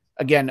was,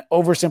 again,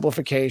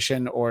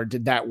 oversimplification, or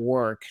did that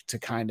work to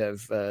kind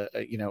of,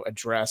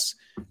 address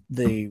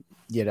the,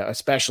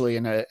 especially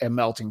in a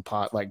melting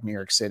pot like New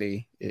York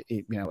City,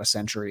 a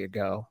century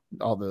ago,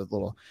 all the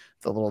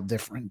little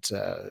different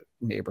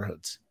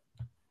neighborhoods.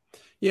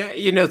 Yeah.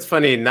 It's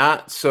funny,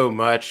 not so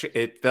much.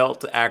 It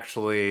felt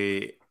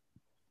I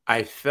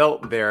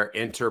felt their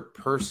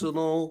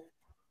interpersonal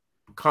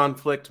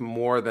conflict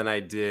more than I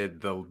did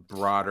the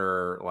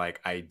broader like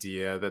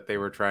idea that they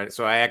were trying.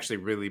 So I actually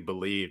really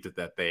believed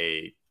that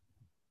they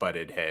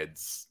butted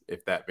heads,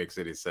 if that makes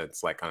any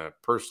sense, like on a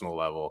personal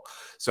level.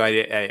 So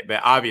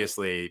but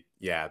obviously,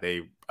 yeah,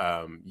 they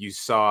you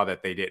saw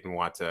that they didn't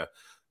want to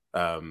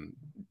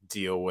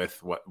deal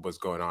with what was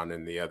going on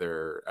in the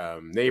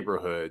other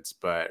neighborhoods,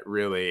 but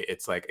really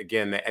it's like,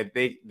 again,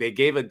 they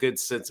gave a good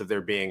sense of there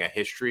being a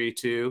history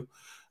to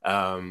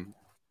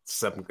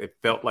it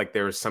felt like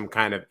there was some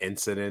kind of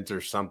incident or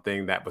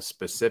something that was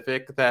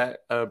specific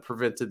that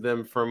prevented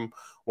them from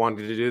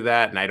wanting to do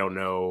that. And I don't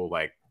know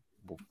like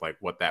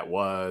what that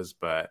was,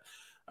 but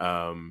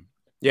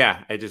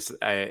yeah,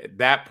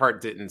 that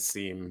part didn't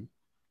seem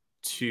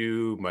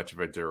too much of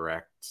a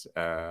direct,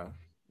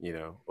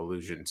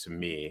 allusion to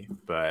me,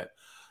 but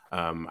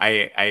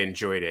I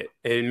enjoyed it.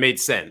 It made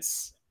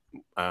sense.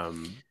 I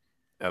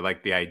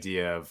like the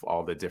idea of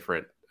all the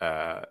different,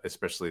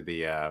 especially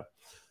the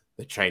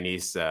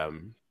Chinese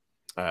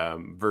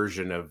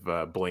version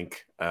of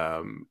Blink,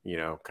 kind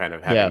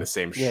of having the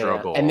same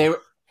struggle.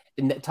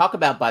 And talk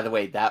about, by the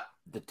way, that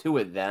the two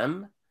of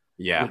them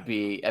would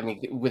be,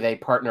 would they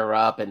partner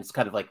up? And it's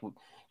kind of like,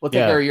 we'll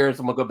take care of yours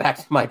and we'll go back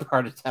to my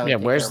part of town. Yeah,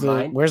 where's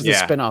the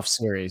spin-off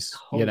series?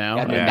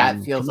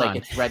 That feels like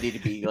it's ready to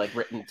be like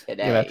written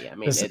today.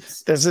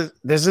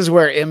 This is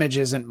where Image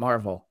isn't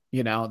Marvel.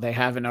 They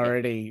haven't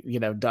already,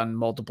 done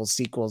multiple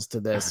sequels to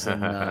this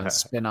and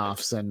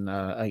spin-offs and,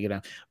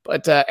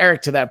 but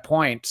Eric, to that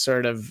point,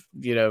 sort of,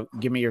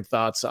 give me your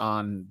thoughts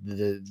on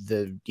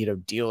the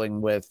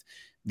dealing with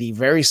the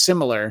very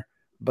similar,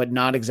 but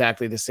not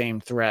exactly the same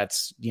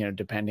threats,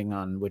 depending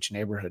on which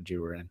neighborhood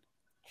you were in.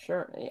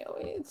 Sure.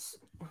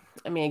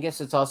 I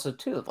guess it's also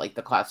too like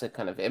the classic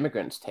kind of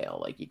immigrant's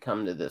tale. Like you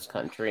come to this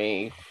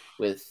country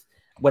with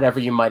whatever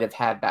you might have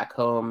had back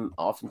home.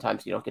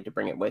 Oftentimes you don't get to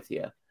bring it with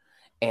you.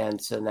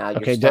 And so now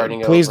you're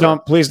starting please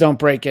don't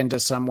break into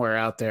Somewhere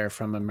Out There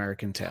from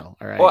American Tail.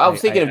 All right. Well, I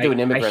was thinking of doing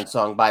Immigrant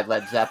Song by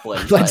Led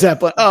Zeppelin. Led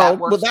Zeppelin. Oh,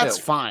 well, that's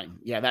fine.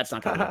 Yeah, that's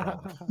not going to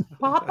happen.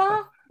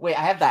 Papa? Wait,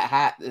 I have that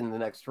hat in the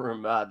next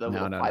room. No.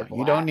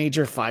 You don't need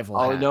your Fievel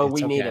hat. Oh, no,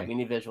 we need it. We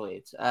need visual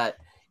aids.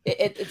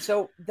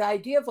 So the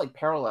idea of like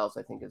parallels,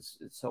 I think, is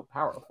so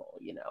powerful,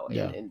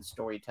 in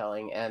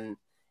storytelling. And,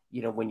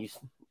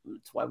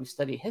 it's why we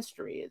study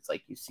history. It's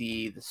like you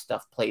see the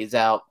stuff plays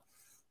out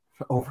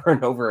over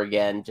and over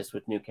again, just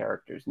with new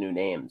characters, new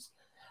names.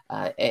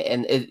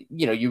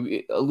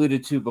 You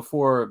alluded to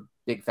before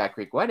Big Fat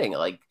Greek Wedding,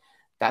 like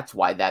that's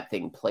why that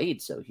thing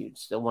played so huge.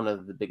 Still one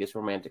of the biggest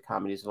romantic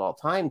comedies of all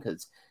time,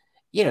 because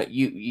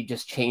you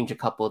just change a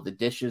couple of the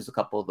dishes, a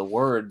couple of the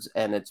words,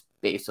 and it's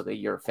basically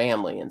your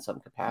family in some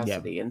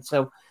capacity. And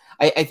so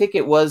I think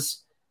it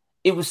was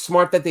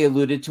smart that they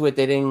alluded to it.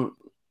 They didn't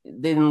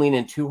lean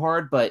in too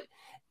hard, but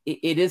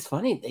it is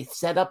funny. They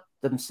set up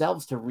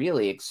themselves to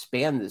really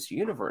expand this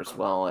universe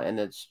well, and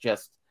it's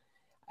just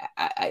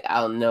I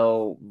don't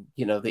know,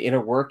 the inner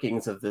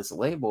workings of this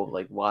label,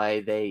 like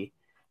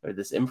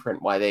this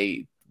imprint, why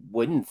they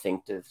wouldn't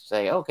think to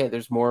say, okay,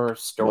 there's more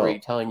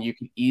storytelling you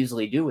could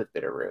easily do with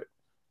Bitterroot.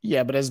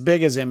 Yeah, but as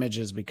big as Image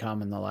has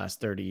become in the last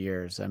 30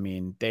 years,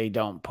 they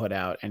don't put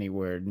out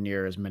anywhere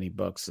near as many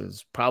books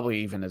as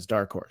probably even as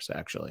Dark Horse,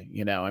 actually.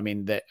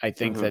 I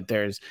think that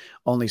there's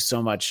only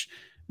so much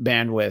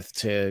bandwidth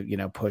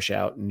to, push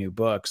out new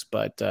books,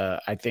 but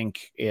I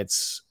think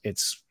it's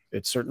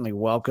certainly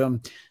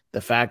welcome.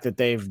 The fact that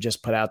they've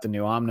just put out the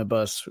new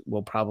omnibus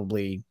will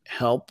probably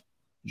help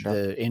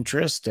the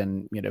interest,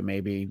 and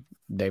maybe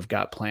they've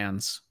got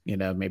plans,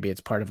 maybe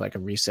it's part of like a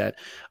reset.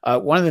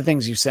 One of the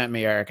things you sent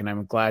me, Eric, and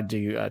I'm glad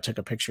you took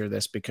a picture of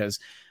this, because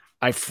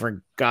I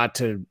forgot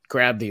to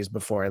grab these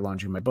before I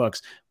launched my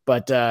books,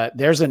 but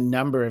there's a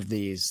number of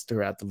these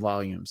throughout the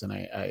volumes, and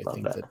I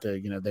think that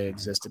they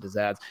existed as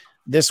ads.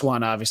 This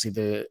one, obviously,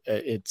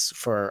 it's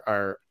for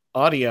our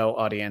audio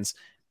audience.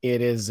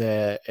 It is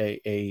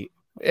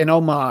an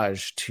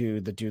homage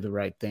to the "Do the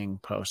Right Thing"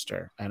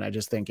 poster, and I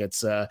just think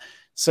it's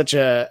such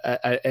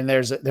and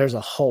there's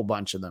a whole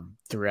bunch of them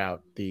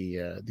throughout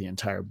the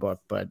entire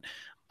book. But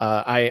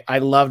I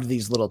loved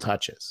these little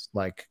touches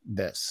like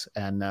this.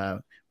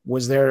 And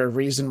was there a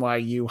reason why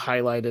you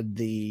highlighted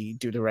the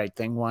 "Do the Right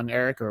Thing" one,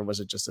 Eric, or was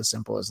it just as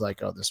simple as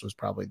like, oh, this was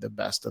probably the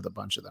best of the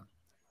bunch of them?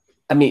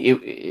 I mean,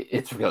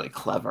 it's really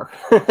clever.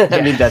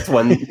 I mean, that's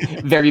one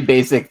very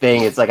basic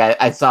thing. It's like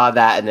I saw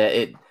that and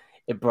it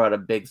brought a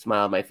big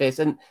smile on my face.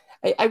 And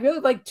I really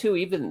like too,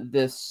 even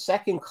the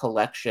second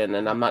collection,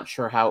 and I'm not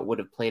sure how it would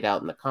have played out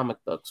in the comic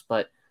books,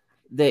 but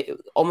they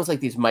almost like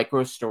these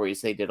micro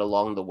stories they did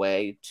along the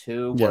way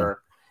too, where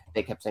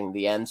they kept saying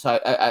the end. So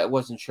I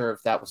wasn't sure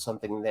if that was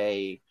something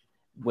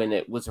when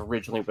it was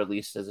originally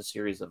released as a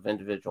series of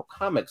individual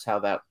comics, how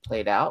that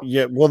played out.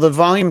 Yeah, well, the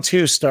volume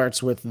 2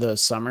 starts with the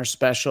summer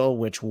special,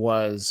 which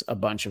was a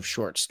bunch of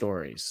short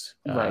stories.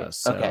 Right.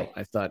 So okay.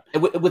 I thought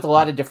with a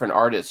lot of different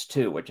artists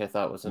too, which I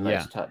thought was a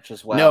nice touch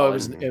as well. No,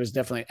 it was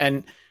definitely,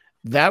 and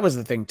that was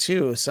the thing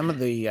too. Some of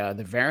the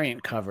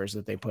variant covers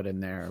that they put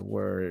in there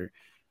were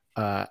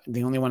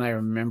the only one I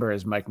remember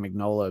is Mike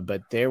Mignola,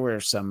 but there were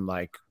some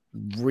like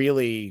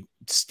really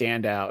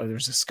standout.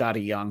 There's a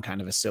Scotty Young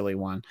kind of a silly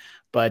one,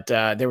 but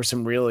there were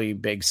some really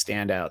big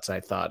standouts, I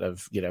thought,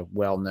 of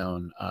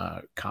well-known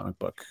comic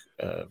book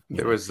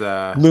was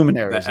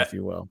luminaries, if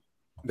you will.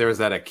 There was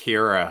that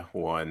Akira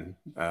one.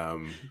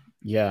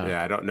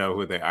 Yeah, I don't know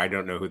who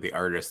the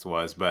artist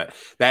was, but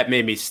that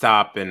made me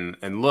stop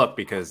and look,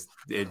 because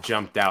it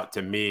jumped out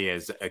to me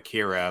as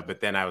Akira.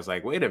 But then I was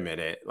like, wait a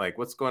minute, like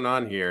what's going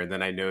on here? And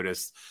then I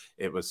noticed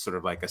it was sort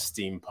of like a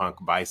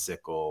steampunk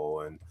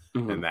bicycle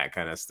and that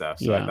kind of stuff.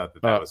 So I thought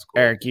that was cool.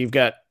 Eric, you've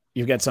got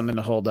something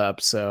to hold up.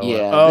 So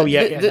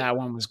that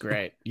one was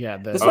great. Yeah,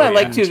 that's what I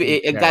like too.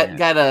 It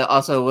got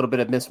also a little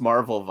bit of Miss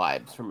Marvel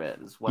vibes from it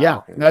as well.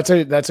 Yeah,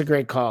 that's a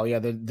great call. Yeah,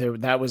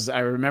 that was, I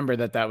remember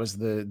that was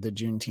the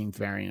Juneteenth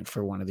variant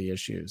for one of the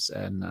issues,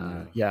 and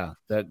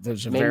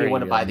there's a made very me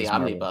want to buy the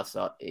omnibus.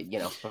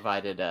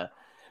 Provided.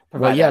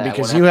 Well, yeah,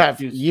 because you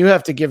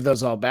have to give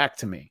those all back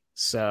to me.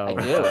 So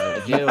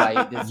I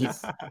do.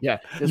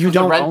 You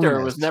don't.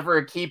 Renter was never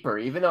a keeper,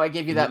 even though I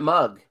gave you that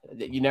mug.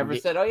 You never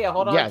said, "Oh yeah,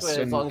 hold on to it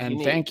as long as you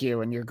need." Thank you.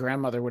 And your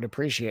grandmother would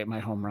appreciate my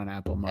home run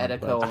apple mug. Etta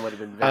Cohen would have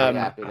been very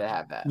happy to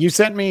have that. You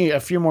sent me a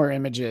few more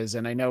images,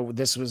 and I know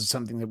this was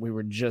something that we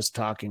were just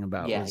talking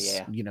about.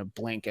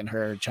 Blink and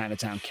her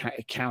Chinatown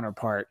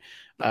counterpart.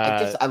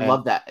 I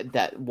love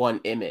that one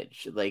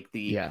image, like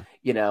the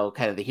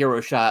kind of the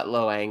hero shot,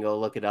 low angle,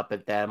 looking up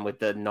at them with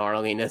the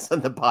gnarliness on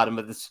the bottom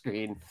of the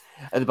screen,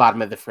 at the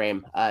bottom of the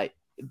frame. But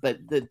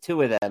the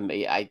two of them,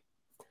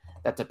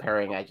 that's a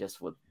pairing.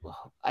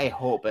 I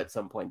hope at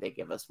some point they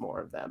give us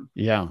more of them.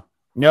 Yeah,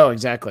 no,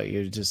 exactly.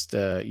 You just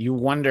you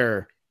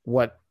wonder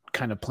what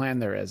kind of plan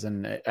there is,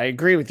 and I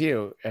agree with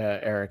you,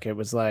 Eric. It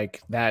was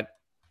like that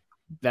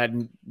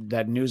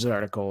news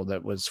article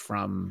that was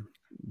from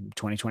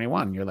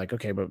 2021. You're like,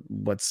 okay, but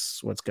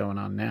what's going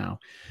on now?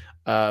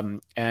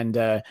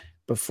 And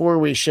before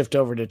we shift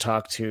over to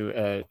talk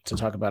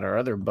about our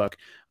other book,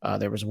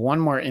 there was one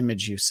more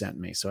image you sent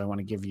me, so I want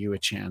to give you a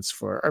chance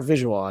for our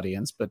visual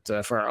audience, but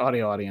for our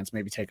audio audience,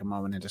 maybe take a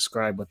moment and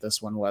describe what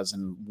this one was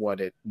and what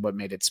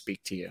made it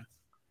speak to you.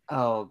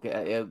 Oh,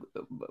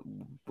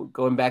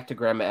 going back to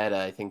Grandma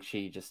Etta, I think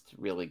she just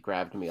really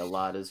grabbed me a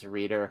lot as a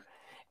reader,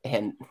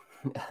 and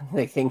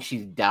I think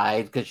she's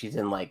died because she's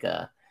in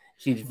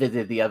she's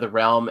visited the other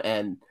realm.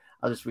 And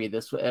I'll just read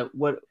this.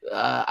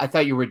 I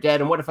thought you were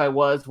dead, and what if I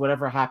was?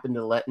 Whatever happened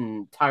to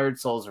letting tired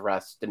souls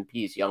rest in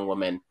peace, young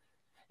woman?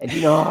 And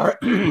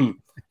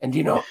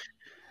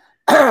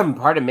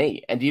pardon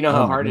me. And do you know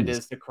how hard it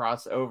is to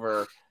cross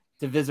over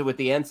to visit with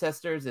the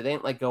ancestors? It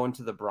ain't like going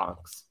to the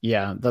Bronx.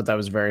 Yeah, I thought that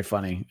was very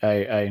funny.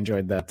 I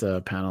enjoyed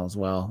that panel as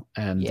well.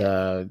 And,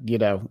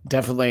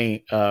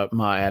 definitely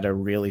Ma Etta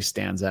really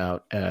stands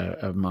out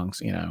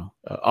amongst,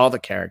 all the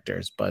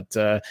characters. But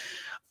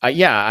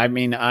I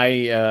mean,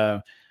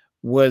 I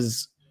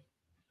was,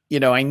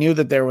 I knew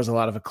that there was a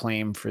lot of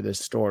acclaim for this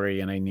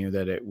story, and I knew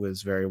that it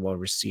was very well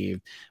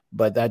received,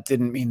 but that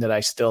didn't mean that I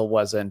still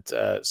wasn't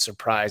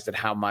surprised at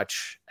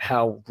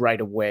how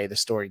right away the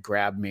story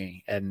grabbed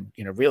me and,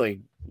 really,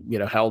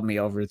 held me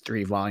over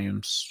 3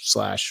 volumes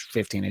 /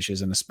 15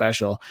 issues in a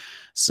special.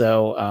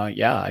 So,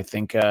 I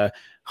think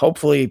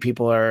hopefully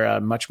people are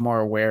much more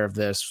aware of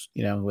this,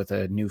 with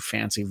a new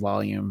fancy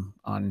volume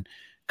on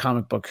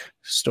comic book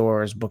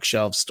stores,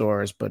 bookshelf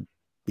stores, but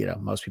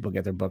most people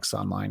get their books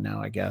online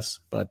now, I guess.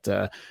 But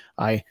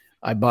I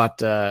bought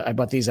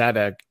these at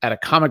a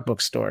comic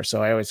book store,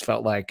 so I always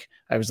felt like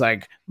I was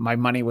like my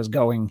money was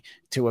going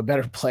to a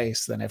better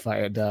place than if I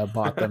had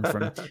bought them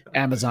from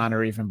Amazon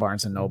or even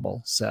Barnes and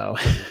Noble. So,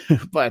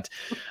 but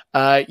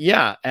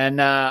yeah, and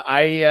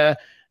I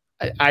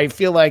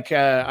feel like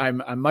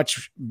I'm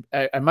much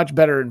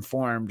better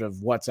informed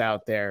of what's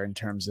out there in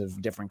terms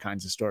of different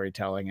kinds of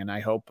storytelling, and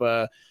I hope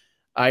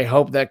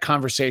that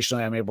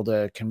conversationally I'm able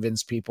to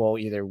convince people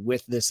either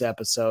with this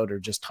episode or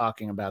just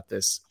talking about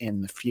this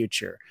in the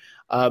future.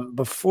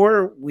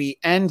 Before we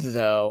end,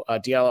 though,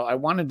 Diallo, I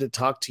wanted to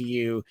talk to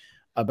you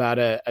about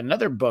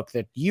another book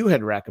that you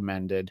had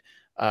recommended.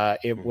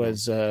 It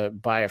was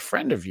by a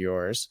friend of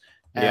yours,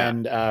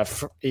 and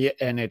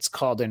it's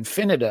called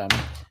Infinitum,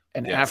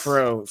 an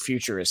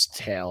Afro-futurist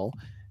tale.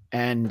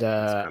 And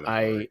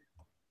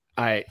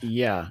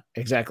yeah,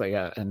 exactly.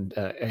 Yeah. And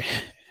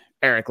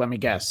Eric, let me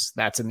guess,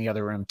 that's in the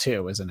other room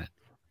too, isn't it?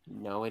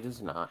 No, it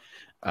is not.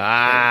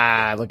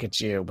 Look at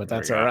you, but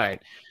that's all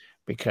right,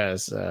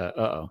 because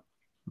so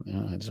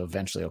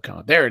eventually it'll come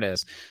up. There it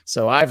is.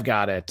 So I've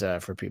got it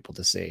for people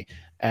to see.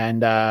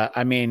 And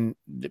I mean,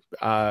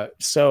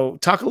 so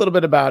talk a little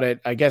bit about it.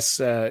 I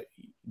guess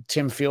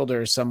Tim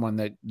Fielder is someone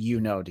that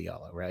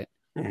Diallo, right?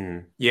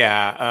 Mm-hmm.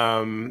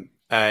 Yeah.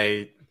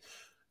 I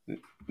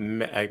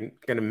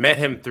met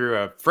him through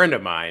a friend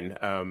of mine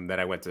that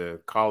I went to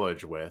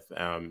college with.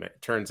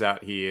 It turns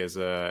out he is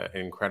an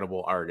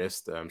incredible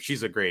artist.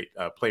 She's a great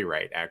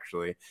playwright,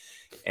 actually.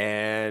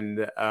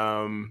 And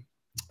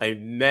I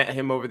met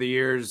him over the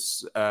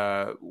years,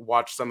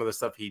 watched some of the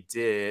stuff he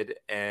did,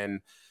 and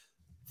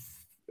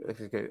I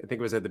think it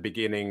was at the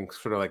beginning,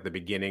 sort of like the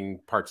beginning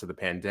parts of the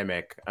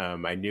pandemic.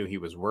 I knew he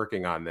was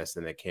working on this,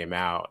 and it came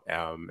out,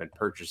 and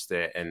purchased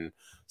it, and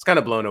was kind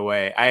of blown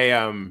away.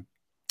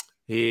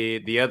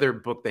 The other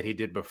book that he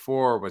did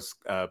before was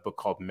a book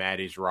called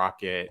Maddie's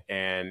Rocket,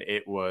 and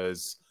it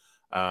was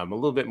a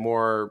little bit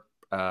more,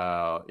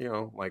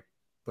 like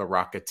The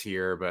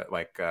Rocketeer, but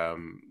like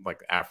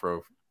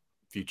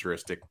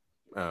Afro-futuristic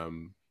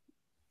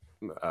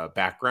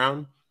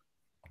background.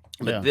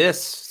 But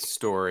this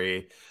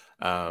story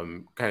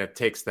kind of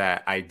takes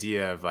that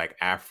idea of like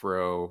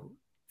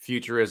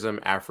Afro-futurism,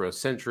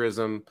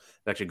 Afrocentrism. It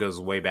actually goes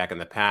way back in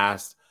the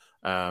past.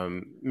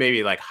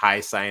 Maybe like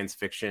high science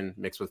fiction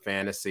mixed with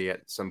fantasy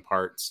at some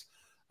parts,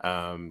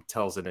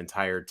 tells an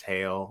entire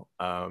tale.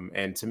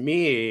 And to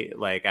me,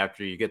 like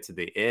after you get to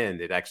the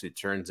end, it actually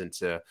turns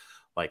into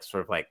like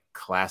sort of like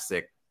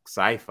classic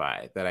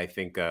sci-fi that I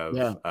think of,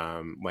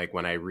 like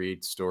when I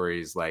read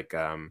stories like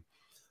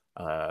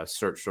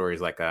short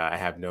stories like I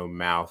Have No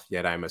Mouth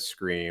Yet I'm a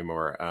Scream,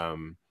 or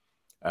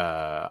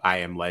I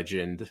Am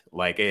Legend.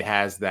 Like it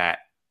has that,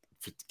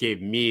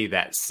 gave me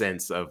that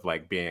sense of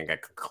like being a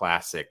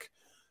classic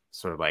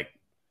sort of like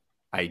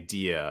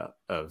idea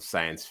of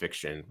science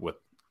fiction with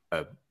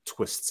a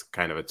twist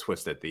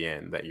at the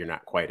end that you're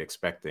not quite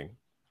expecting.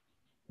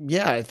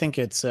 Yeah, I think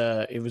it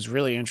was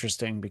really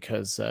interesting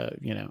because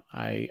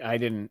I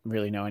didn't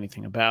really know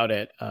anything about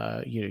it.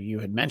 You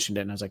had mentioned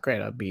it, and I was like,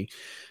 great, I'd be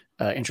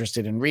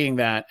interested in reading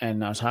that,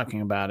 and I was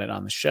talking about it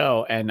on the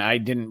show, and I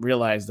didn't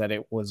realize that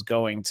it was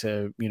going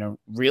to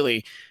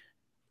really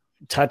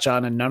touch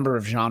on a number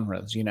of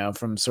genres,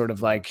 from sort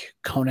of like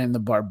Conan the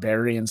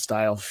Barbarian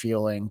style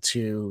feeling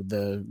to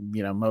the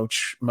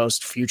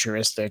most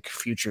futuristic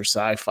future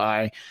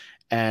sci-fi,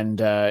 and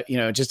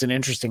just an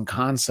interesting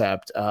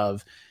concept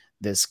of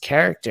this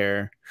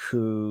character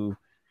who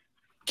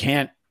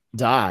can't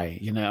die.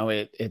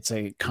 It's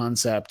a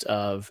concept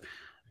of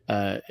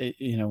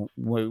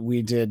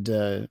we did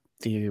the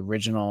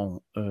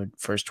original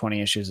first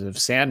 20 issues of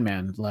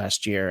Sandman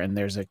last year, and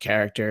there's a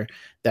character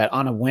that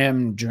on a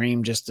whim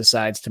Dream just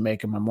decides to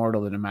make him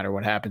immortal, that no matter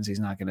what happens he's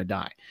not going to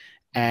die.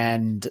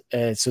 And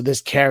so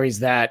this carries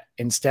that,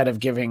 instead of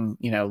giving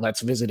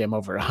let's visit him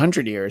over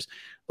 100 years,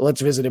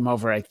 let's visit him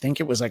over, I think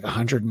it was like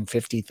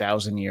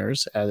 150,000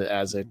 years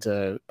as it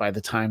by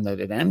the time that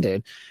it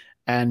ended.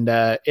 And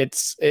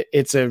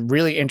it's a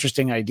really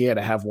interesting idea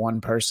to have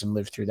one person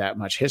live through that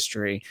much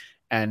history.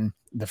 And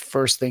the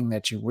first thing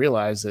that you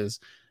realize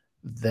is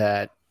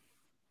that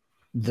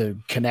the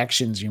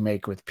connections you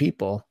make with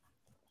people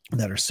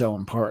that are so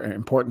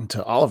important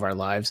to all of our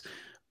lives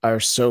are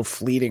so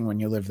fleeting when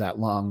you live that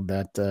long,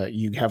 that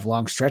you have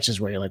long stretches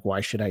where you're like,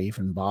 why should I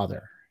even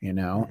bother?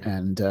 Mm-hmm.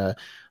 And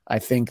I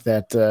think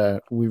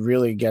that we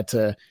really get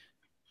to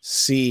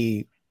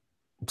see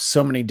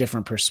so many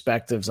different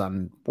perspectives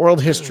on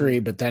world history,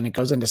 but then it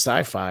goes into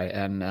sci-fi.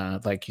 And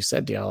like you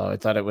said, Diallo, I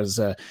thought it was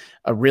a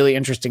really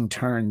interesting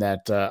turn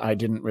that I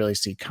didn't really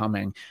see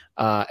coming.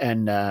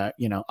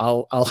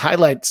 I'll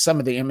highlight some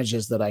of the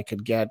images that I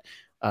could get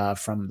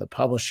from the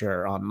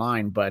publisher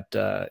online, but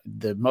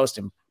the most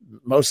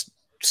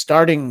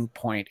starting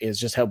point is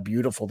just how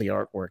beautiful the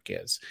artwork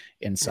is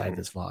inside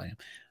this volume.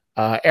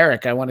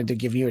 Eric, I wanted to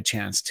give you a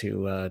chance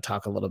to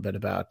talk a little bit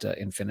about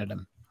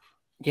Infinitum.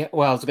 Yeah,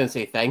 well, I was going to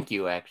say thank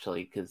you,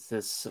 actually,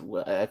 because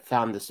I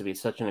found this to be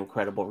such an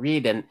incredible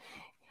read. And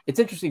it's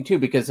interesting, too,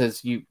 because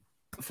as you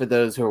for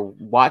those who are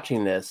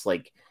watching this,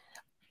 like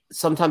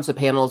sometimes the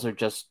panels are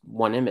just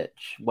one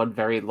image, one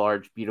very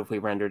large, beautifully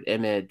rendered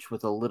image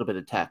with a little bit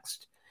of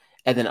text.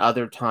 And then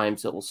other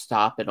times it will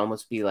stop and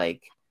almost be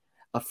like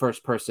a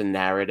first person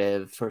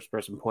narrative, first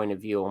person point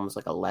of view, almost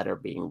like a letter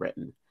being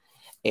written.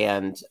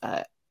 And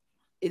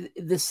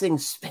this thing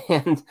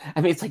spans,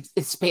 I mean, it's like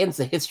it spans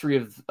the history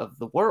of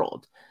the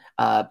world,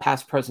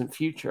 past, present,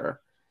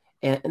 future.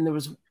 And there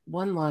was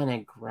one line I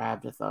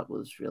grabbed, I thought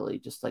was really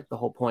just like the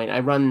whole point. I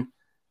run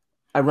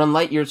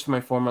light years from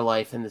my former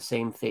life, and the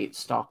same fate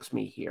stalks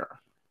me here.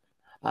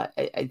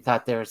 I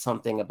thought there was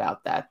something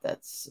about that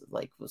that's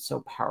like was so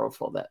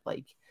powerful that,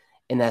 like,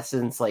 in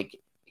essence, like,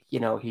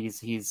 you know,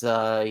 he's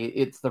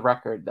it's the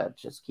record that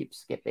just keeps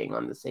skipping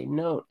on the same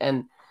note,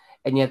 and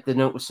yet the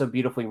note was so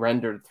beautifully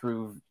rendered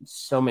through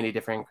so many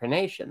different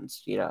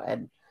incarnations, you know.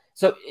 And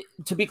so,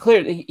 to be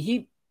clear,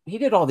 he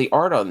did all the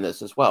art on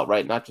this as well,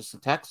 right? Not just the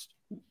text.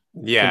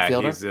 Yeah,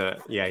 he's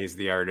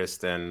the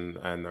artist and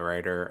the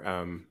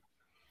writer.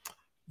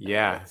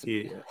 Yeah,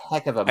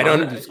 heck of a I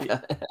mind.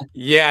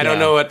 I don't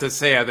know what to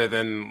say other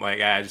than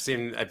like I've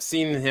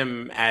seen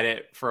him at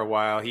it for a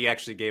while. He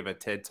actually gave a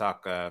TED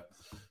talk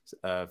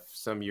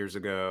some years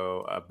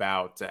ago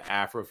about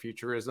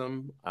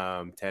Afrofuturism,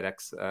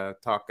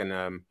 TEDx talk,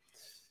 and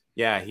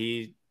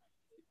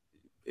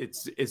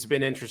it's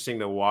been interesting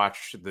to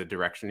watch the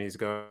direction he's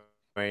going.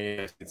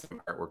 Some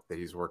artwork that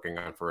he's working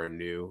on for a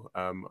new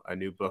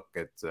book.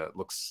 It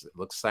looks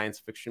science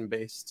fiction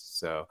based,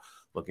 so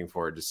looking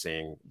forward to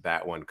seeing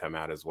that one come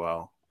out as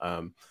well.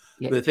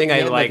 The thing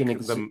I like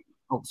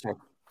sorry.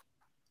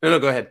 No,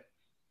 go ahead.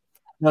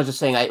 No, I was just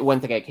saying, one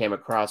thing I came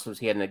across was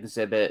he had an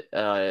exhibit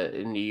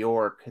in New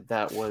York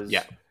that was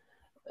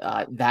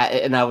that,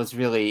 and I was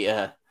really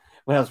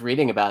when I was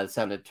reading about it, it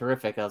sounded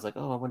terrific. I was like,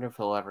 oh, I wonder if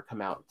he'll ever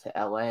come out to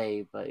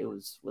LA. But it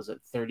was it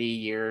 30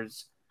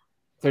 years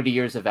of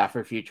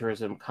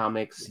Afrofuturism,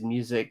 comics,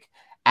 music,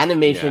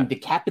 animation,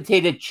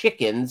 decapitated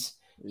chickens,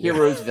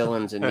 heroes,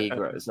 villains, and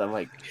Negroes. I'm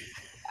like,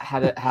 how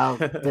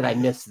did I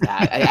miss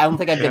that? I don't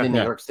think I've been in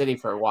New York City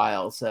for a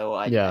while, so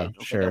I don't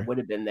think I would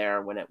have been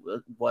there when it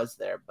was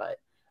there. But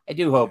I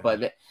do hope,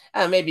 but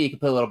maybe you could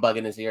put a little bug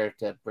in his ear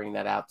to bring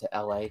that out to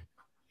LA.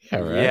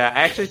 Yeah,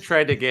 I actually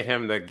tried to get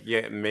him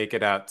to make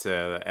it out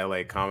to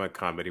LA Comic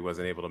Con, but he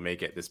wasn't able to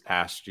make it this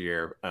past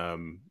year.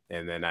 And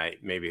then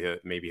maybe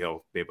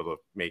he'll be able to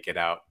make it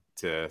out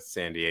to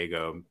San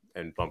Diego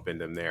and bump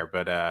into him there.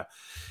 But one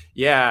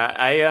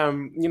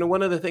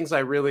of the things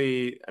I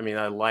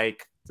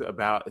like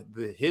about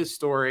his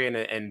story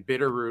and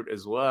Bitterroot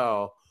as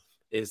well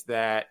is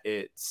that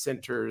it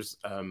centers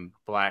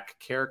Black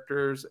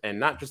characters, and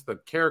not just the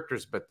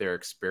characters but their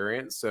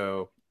experience.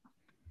 So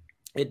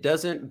it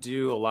doesn't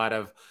do a lot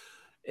of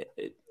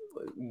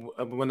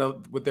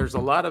there's a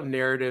lot of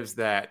narratives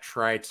that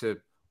try to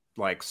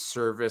like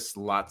service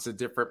lots of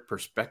different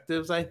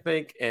perspectives, I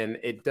think, and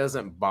it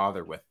doesn't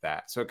bother with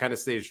that. So it kind of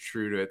stays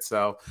true to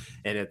itself.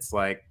 And it's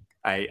like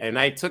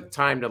I took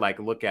time to like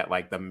look at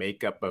like the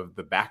makeup of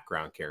the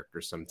background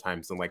characters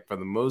sometimes, and like for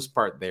the most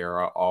part they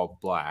are all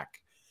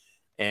Black,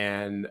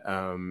 and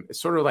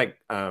it's sort of like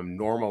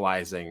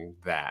normalizing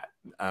that,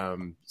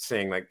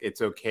 saying like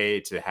it's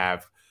okay to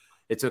have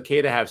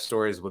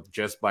stories with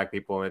just Black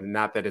people, and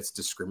not that it's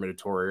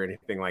discriminatory or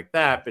anything like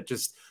that, but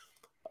just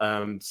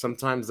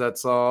sometimes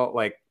that's all.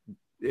 Like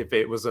if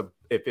it was a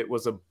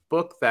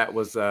book that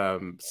was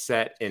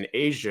set in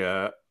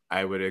Asia,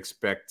 I would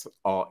expect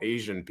all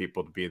Asian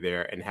people to be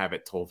there and have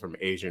it told from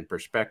Asian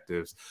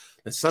perspectives.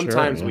 And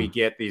sometimes we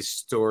get these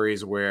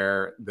stories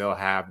where they'll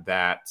have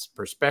that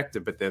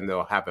perspective, but then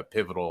they'll have a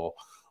pivotal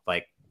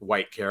like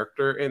white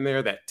character in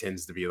there that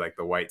tends to be like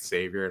the white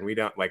savior, and we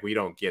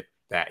don't get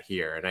that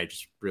here. And I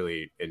just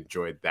really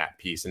enjoyed that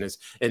piece, and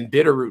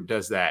Bitterroot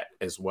does that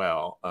as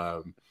well.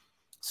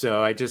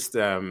 So I just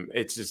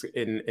it's just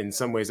in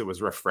some ways it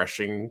was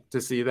refreshing to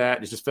see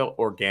that. It just felt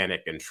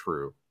organic and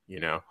true,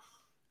 you know.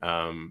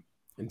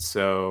 And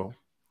so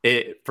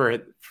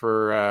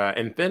for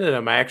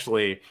Infinitum, I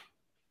actually,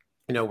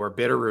 you know, where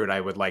Bitterroot,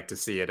 I would like to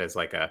see it as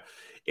like a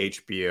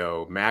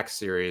HBO Max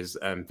series.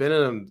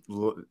 Infinitum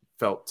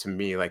felt to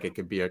me like it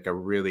could be like a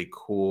really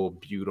cool,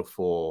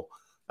 beautiful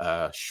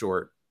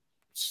short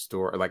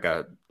story, like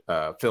a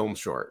film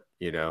short,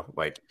 you know,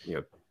 like, you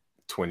know,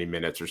 20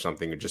 minutes or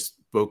something, and just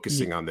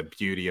focusing on the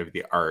beauty of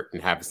the art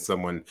and have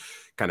someone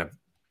kind of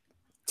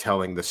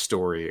telling the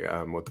story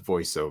with the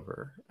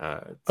voiceover.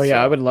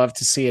 I would love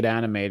to see it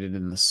animated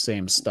in the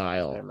same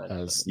style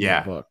as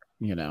the book.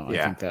 You know, I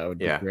think that would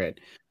be great.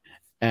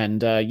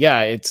 And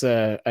it's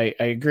I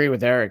agree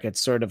with Eric.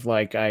 It's sort of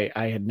like I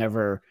had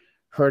never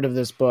heard of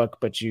this book,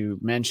 but you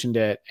mentioned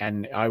it,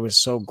 and I was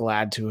so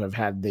glad to have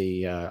had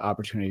the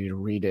opportunity to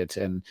read it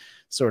and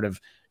sort of,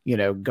 you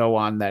know, go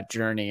on that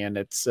journey. And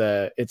it's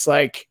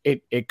like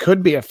it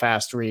could be a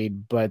fast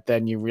read, but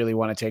then you really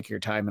want to take your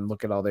time and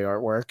look at all the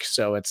artwork.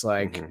 So it's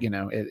like, you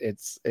know,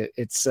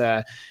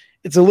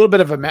 it's a little bit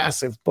of a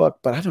massive book,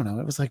 but I don't know.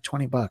 It was like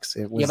 $20.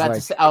 It was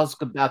I was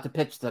about to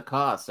pitch the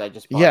cost. I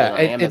just bought it on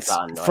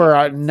Amazon. It's for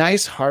a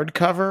nice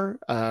hardcover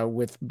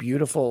with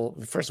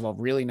beautiful, first of all,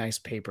 really nice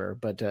paper,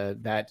 but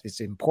that is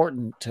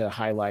important to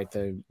highlight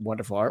the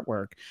wonderful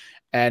artwork.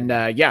 And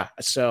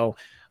so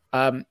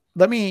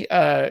let me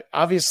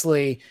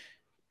obviously.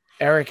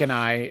 Eric and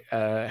I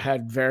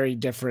had very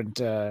different,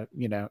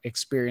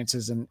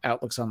 experiences and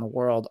outlooks on the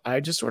world.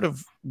 I just sort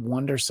of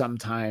wonder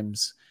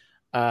sometimes,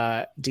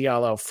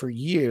 Diallo, for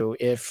you,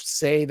 if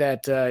say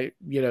that,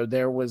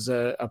 there was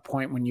a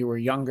point when you were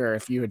younger,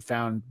 if you had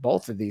found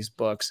both of these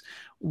books,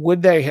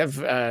 would they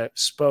have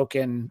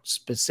spoken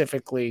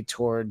specifically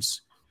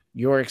towards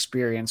your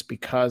experience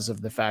because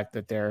of the fact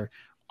that there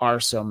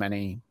are so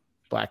many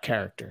Black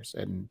characters?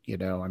 And,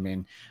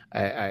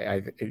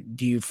 I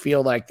do you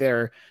feel like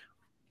there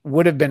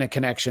would have been a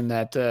connection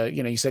that,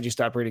 you said you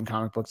stopped reading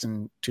comic books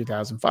in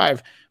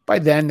 2005. By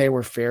then they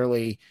were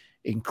fairly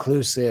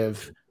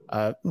inclusive,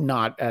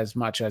 not as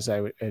much as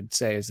I would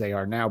say as they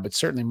are now, but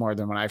certainly more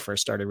than when I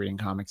first started reading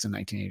comics in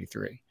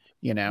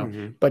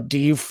 1983, but do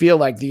you feel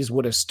like these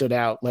would have stood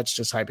out? Let's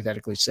just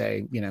hypothetically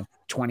say,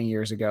 20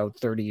 years ago,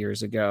 30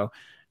 years ago,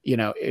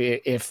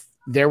 if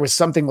there was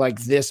something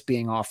like this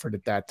being offered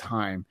at that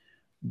time,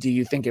 do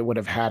you think it would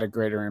have had a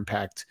greater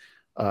impact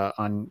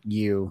on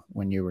you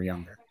when you were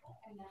younger?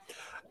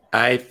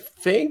 I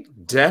think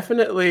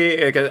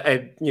definitely.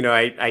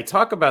 I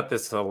talk about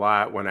this a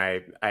lot when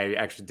I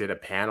actually did a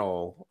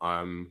panel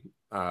on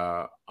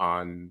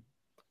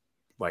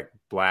like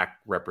Black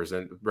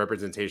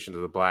representation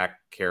of the Black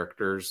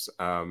characters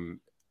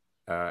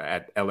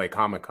at LA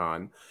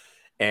Comic-Con.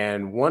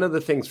 And one of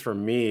the things for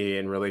me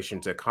in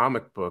relation to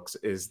comic books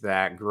is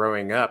that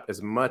growing up,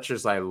 as much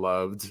as I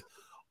loved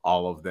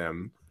all of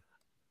them,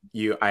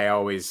 there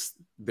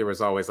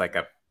was always like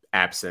a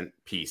absent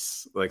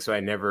piece. Like, so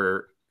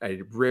I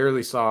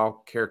rarely saw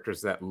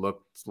characters that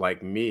looked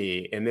like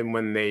me. And then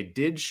when they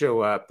did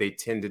show up, they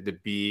tended to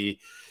be,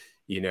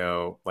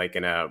 like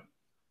in a,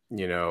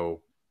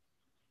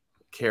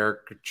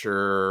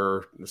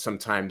 caricature,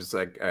 sometimes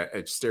like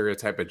a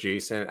stereotype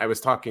adjacent. I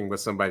was talking with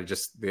somebody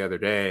just the other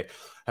day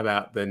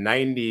about the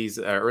 90s,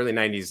 early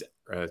 90s,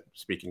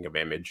 speaking of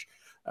Image,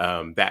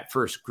 that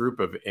first group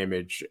of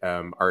Image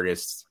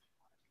artists.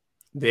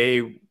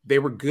 They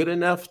were good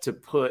enough to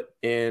put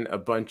in a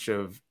bunch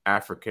of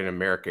African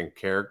American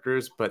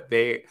characters, but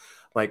they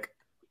like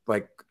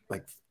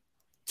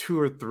 2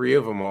 or 3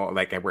 of them all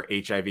were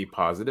HIV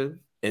positive,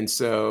 and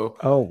so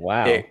oh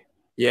wow,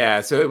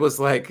 so it was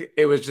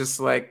just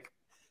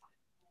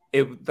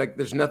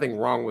there's nothing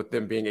wrong with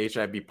them being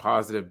HIV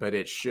positive, but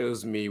it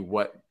shows me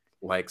what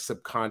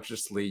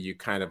subconsciously you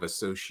kind of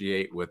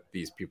associate with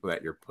these people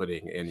that you're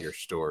putting in your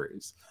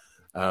stories.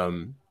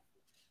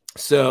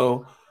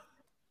 So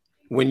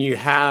when you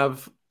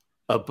have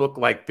a book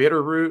like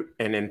Bitterroot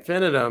and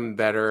Infinitum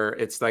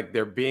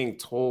they're being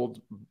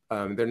told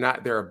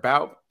they're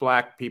about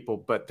Black people,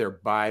 but they're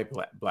by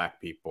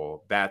Black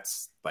people.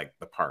 That's like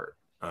the part,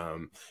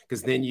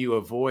 because then you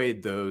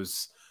avoid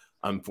those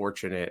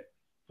unfortunate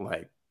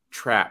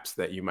traps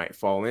that you might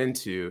fall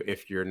into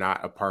if you're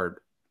not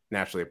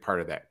naturally a part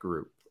of that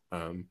group.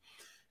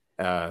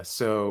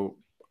 So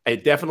I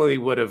definitely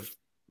would have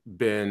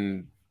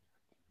been,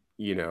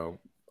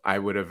 I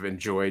would have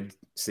enjoyed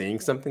seeing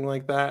something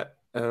like that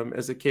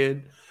as a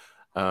kid.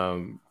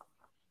 But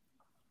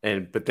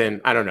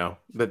then I don't know,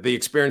 the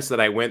experience that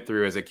I went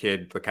through as a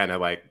kid kind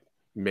of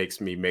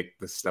makes me make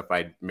the stuff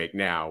I make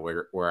now,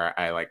 where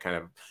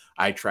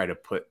I try to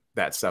put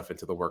that stuff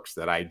into the works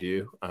that I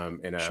do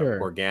in a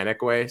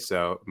organic way.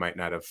 So it might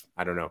not have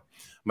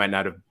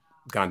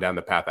gone down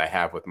the path I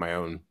have with my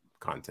own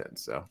content.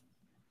 So.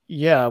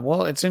 Yeah,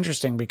 well, it's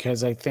interesting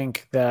because I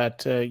think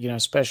that,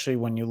 especially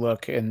when you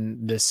look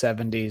in the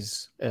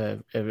 70s,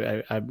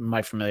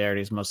 my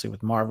familiarity is mostly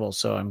with Marvel,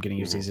 so I'm going to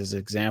use these as an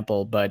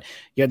example, but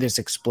you had this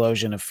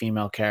explosion of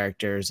female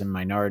characters and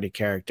minority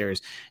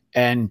characters,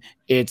 and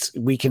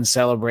we can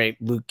celebrate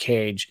Luke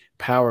Cage,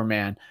 Power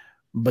Man,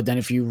 but then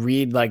if you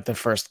read the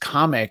first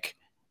comic,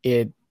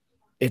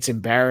 it's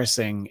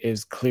embarrassing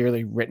is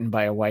clearly written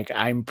by a white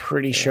guy. I'm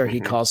pretty sure he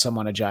calls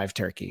someone a jive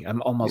turkey.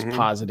 I'm almost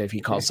positive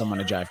he calls someone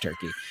a jive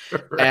turkey.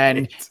 Right.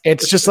 And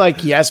it's just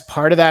yes,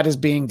 part of that is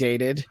being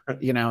dated.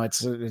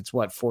 It's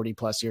what, 40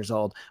 plus years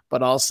old,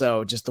 but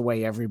also just the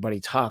way everybody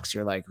talks.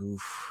 You're like,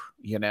 oof,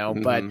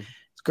 but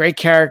it's great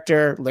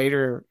character.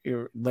 Later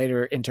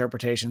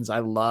interpretations. I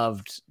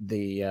loved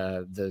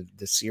the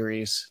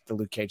series, the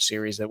Luke Cage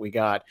series that we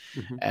got.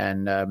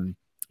 And,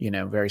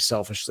 very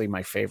selfishly,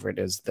 my favorite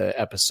is the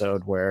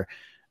episode where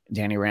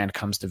Danny Rand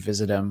comes to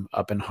visit him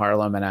up in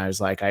Harlem. And I was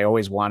like, I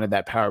always wanted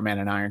that Power Man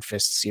and Iron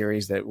Fist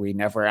series that we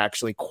never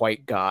actually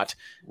quite got.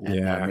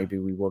 And maybe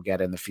we will get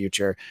in the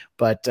future.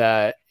 But,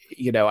 I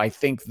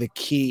think the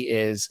key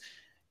is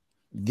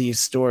these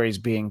stories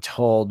being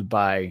told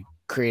by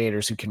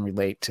creators who can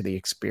relate to the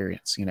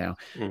experience.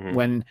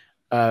 When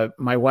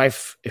my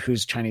wife,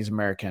 who's Chinese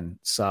American,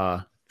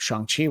 saw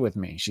Shang-Chi with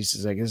me, she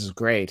says, this is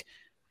great.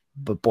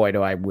 But boy,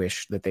 do I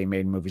wish that they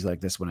made movies like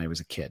this when I was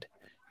a kid,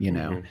 you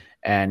know,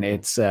 and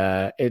it's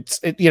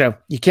you know,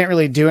 you can't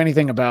really do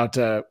anything about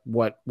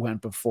what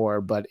went before,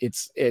 but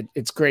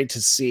it's great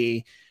to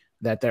see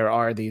that there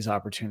are these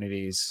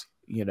opportunities,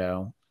 you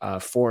know,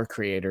 for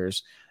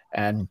creators.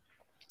 And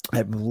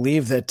I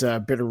believe that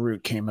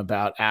Bitterroot came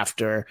about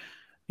after,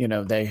 you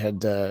know, they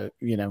had,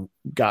 you know,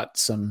 got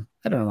some,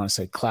 I don't want to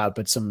say clout,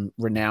 but some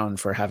renown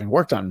for having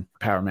worked on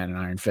Power Man and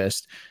Iron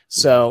Fist.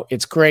 So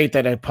it's great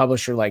that a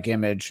publisher like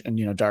Image and,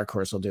 you know, Dark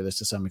Horse will do this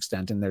to some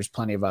extent. And there's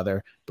plenty of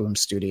other Boom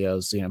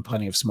Studios, you know,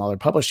 plenty of smaller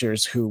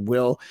publishers who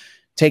will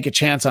take a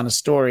chance on a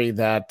story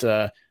that,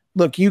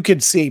 look, you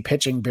could see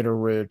pitching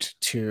Bitterroot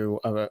to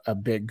a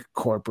big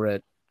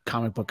corporate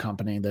comic book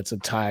company that's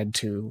tied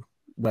to,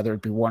 whether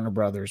it be Warner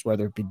Brothers,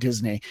 whether it be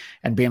Disney,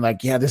 and being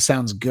like, yeah, this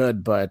sounds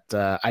good, but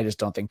I just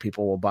don't think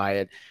people will buy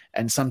it.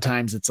 And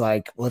sometimes it's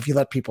like, well, if you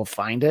let people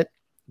find it,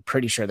 I'm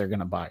pretty sure they're going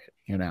to buy it,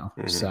 you know?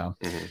 So,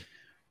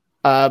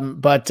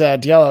 but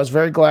Diallo, I was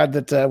very glad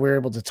that we were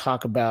able to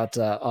talk about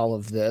all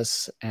of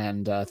this.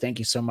 And thank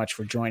you so much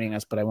for joining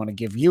us. But I want to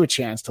give you a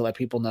chance to let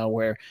people know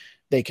where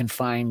they can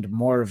find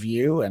more of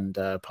you and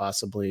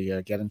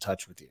possibly get in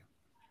touch with you.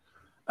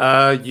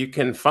 You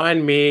can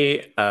find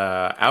me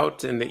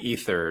out in the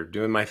ether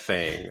doing my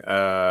thing.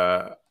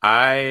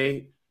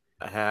 I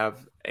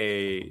have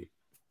a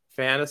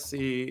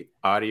fantasy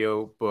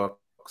audio book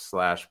 /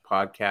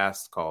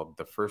 podcast called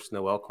The First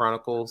Noel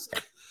Chronicles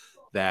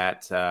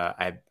that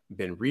I've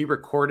been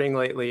re-recording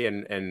lately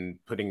and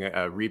putting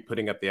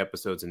re-putting up the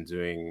episodes and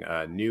doing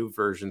new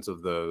versions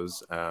of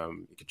those.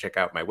 You can check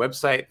out my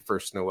website,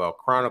 First Noel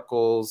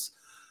Chronicles.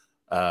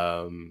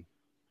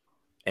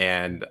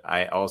 And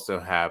I also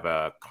have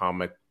a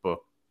comic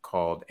book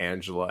called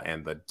Angela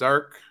and the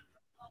Dark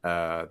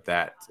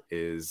that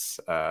is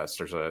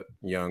starts a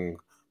young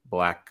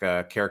Black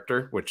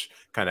character, which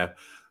kind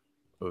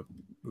of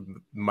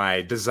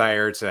my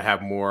desire to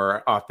have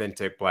more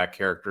authentic Black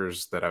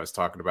characters that I was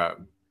talking about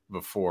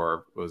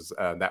before was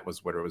that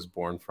was what it was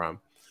born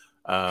from.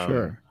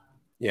 Sure.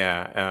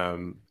 Yeah.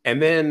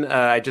 And then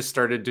I just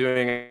started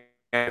doing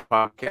a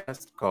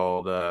podcast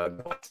called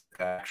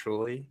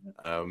Actually.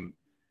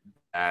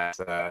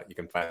 You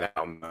can find that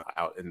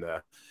out in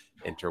the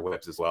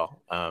interwebs as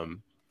well.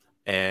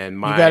 And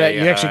my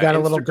you actually got a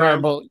little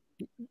garbled.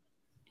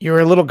 You were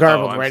a little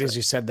garbled right as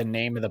you said the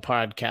name of the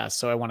podcast.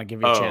 So I want to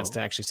give you a chance to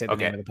actually say the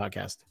name of the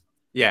podcast.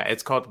 Yeah,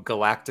 it's called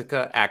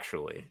Galactica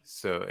Actually.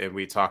 So, and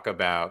we talk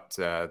about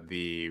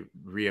the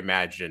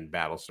reimagined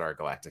Battlestar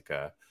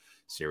Galactica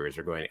series.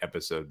 We're going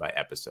episode by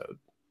episode.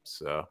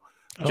 So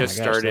just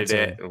started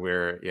it.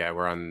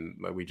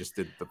 And we just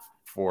did the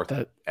fourth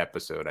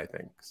episode, I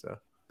think. So.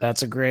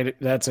 That's a great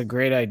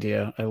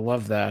idea. I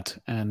love that.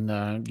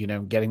 And, you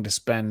know, getting to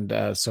spend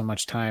so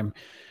much time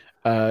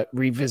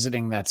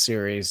revisiting that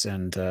series.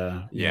 And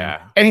you know,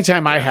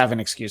 anytime I have an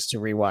excuse to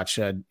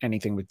rewatch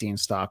anything with Dean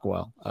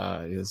Stockwell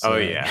is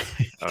gonna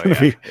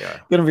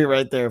be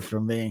right there for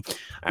me.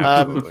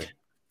 Absolutely.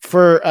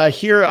 For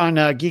here on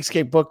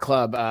Geekscape Book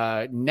Club,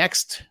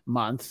 next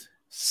month,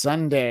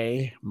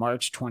 Sunday,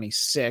 March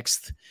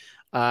 26th,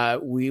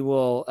 we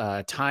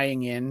will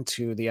tying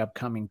into the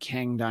upcoming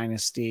Kang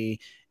Dynasty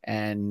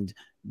and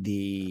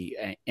the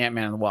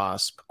Ant-Man and the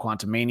Wasp,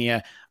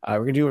 Quantumania. We're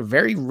going to do a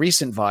very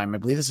recent volume. I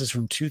believe this is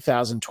from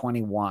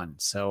 2021.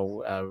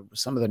 So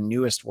some of the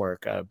newest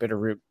work,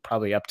 Bitterroot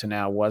probably up to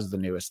now was the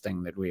newest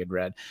thing that we had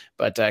read.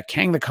 But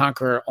Kang the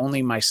Conqueror,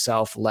 Only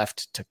Myself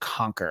Left to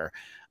Conquer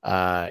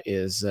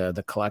is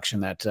the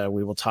collection that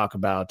we will talk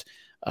about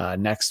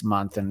next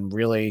month. And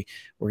really,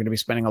 we're going to be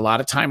spending a lot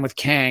of time with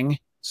Kang.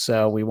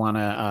 So we want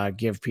to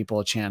give people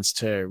a chance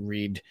to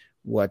read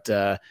what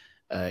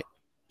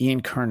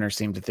Ian Kerner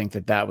seemed to think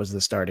that was the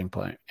starting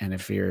point. And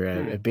if you're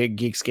a big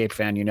Geekscape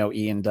fan, you know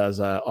Ian does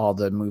all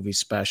the movie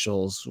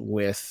specials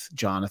with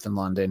Jonathan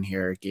London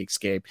here at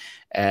Geekscape.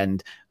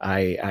 And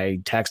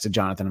I texted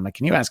Jonathan. I'm like,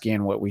 can you ask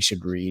Ian what we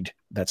should read?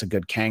 That's a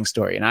good Kang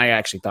story. And I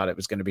actually thought it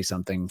was going to be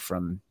something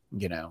from,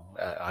 you know,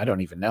 I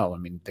don't even know. I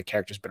mean, the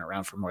character's been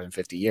around for more than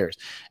 50 years.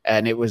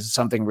 And it was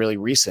something really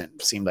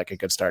recent. Seemed like a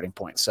good starting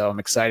point. So I'm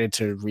excited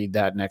to read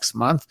that next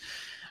month.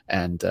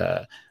 And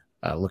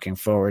looking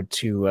forward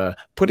to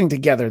putting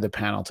together the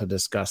panel to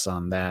discuss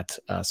on that.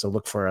 So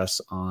look for us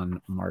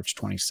on March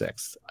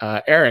 26th.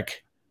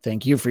 Eric,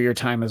 thank you for your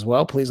time as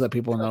well. Please let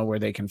people know where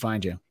they can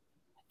find you.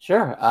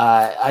 Sure.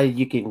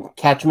 You can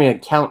catch me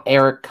at Count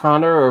Eric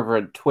Connor over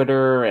at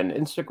Twitter and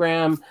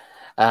Instagram.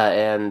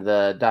 And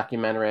the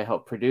documentary I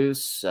helped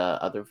produce,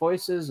 Other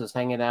Voices, is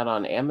hanging out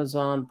on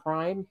Amazon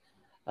Prime.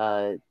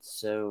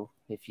 So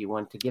if you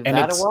want to give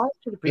that a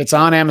watch, it's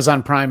on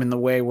Amazon Prime in the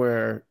way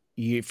where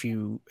if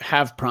you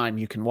have Prime,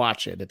 you can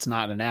watch it. It's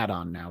not an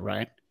add-on now,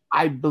 right?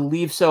 I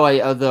believe so.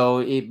 Although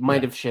it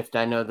might have shifted.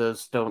 I know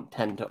those don't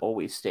tend to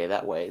always stay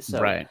that way.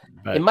 So right.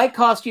 It might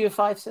cost you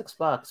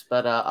 $5-6,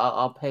 but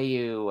I'll pay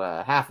you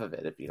half of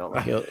it if you don't.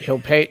 He'll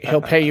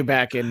pay you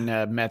back in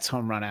Mets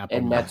home run apple.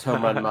 In Mets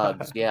home run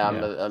mugs. Yeah,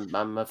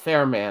 I'm a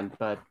fair man,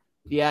 but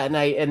yeah,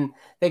 and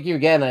thank you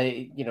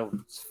again.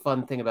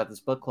 Fun thing about this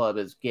book club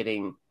is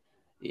getting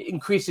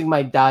increasing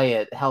my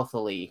diet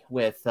healthily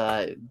with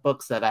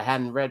books that I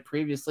hadn't read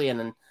previously,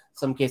 and in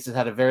some cases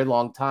had a very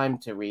long time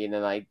to read,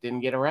 and I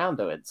didn't get around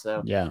to it.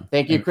 So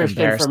thank you,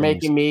 Christian, for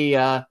making me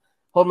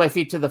hold my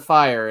feet to the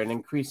fire and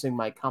increasing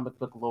my comic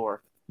book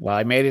lore. Well,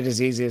 I made it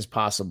as easy as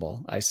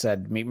possible. I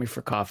said, meet me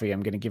for coffee.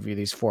 I'm going to give you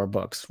these 4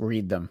 books.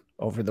 Read them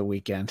over the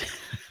weekend.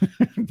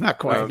 Not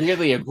quite.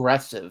 Really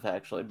aggressive,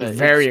 actually, but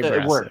very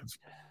aggressive. It worked.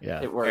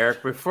 Yeah, it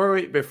worked.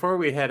 Eric, before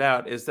we head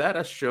out, is that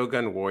a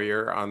Shogun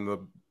Warrior on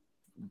the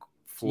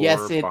floor?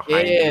 Yes, it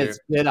is.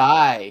 You? Good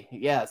eye.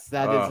 Yes,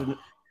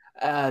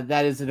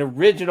 that is an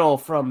original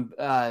from.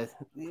 Good eye.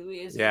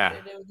 Yeah.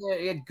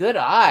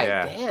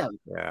 Damn.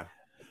 Yeah.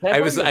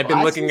 I've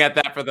been looking at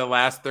that for the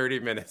last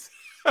 30 minutes.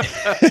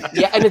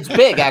 Yeah, and it's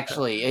big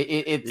actually.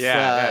 It's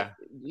have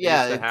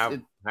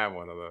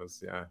one of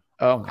those. Yeah.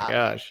 Oh my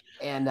gosh.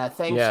 And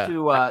thanks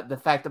to the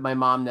fact that my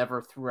mom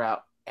never threw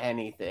out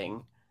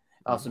anything,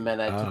 also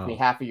meant it took me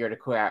half a year to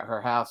clear out her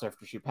house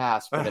after she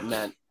passed, but it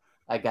meant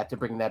I got to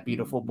bring that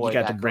beautiful boy. You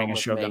got to bring a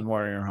Shogun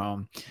Warrior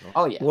home.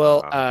 Oh yeah.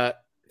 Well,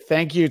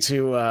 thank you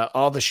to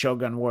all the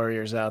Shogun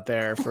Warriors out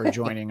there for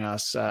joining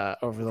us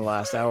over the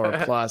last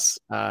hour plus.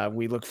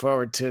 We look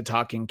forward to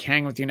talking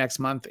Kang with you next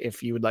month.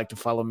 If you would like to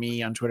follow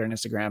me on Twitter and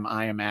Instagram,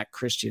 I am at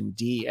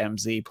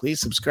ChristianDMZ.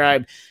 Please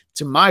subscribe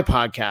to my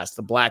podcast,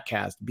 The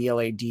Blackcast,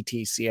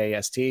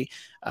 BLADTCAST.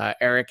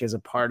 Eric is a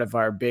part of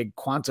our big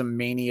Quantum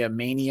Mania,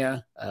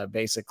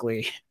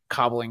 basically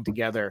cobbling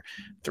together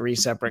 3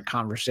 separate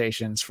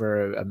conversations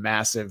for a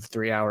massive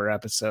 3-hour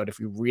episode.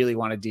 If you really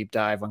want to deep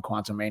dive on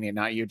Quantum Mania,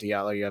 not you,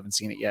 Diallo, you haven't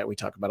seen it yet. We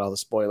talk about all the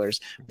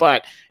spoilers,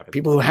 but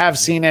people who have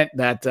seen it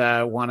that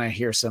want to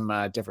hear some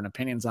different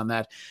opinions on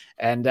that.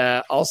 And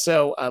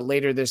also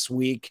later this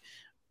week,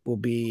 we'll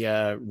be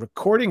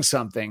recording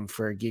something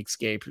for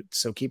Geekscape,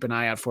 so keep an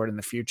eye out for it in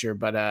the future.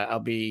 But I'll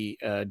be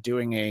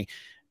doing a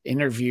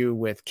interview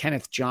with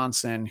Kenneth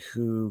Johnson,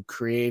 who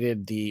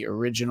created the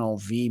original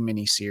V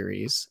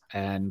miniseries,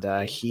 and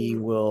he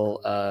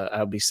will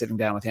I'll be sitting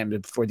down with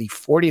him for the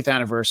 40th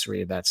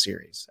anniversary of that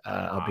series.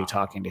 I'll be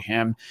talking to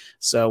him,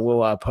 so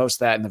we'll post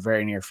that in the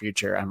very near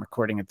future. I'm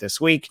recording it this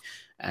week,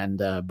 and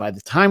by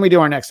the time we do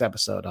our next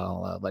episode,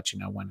 I'll let you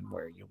know when and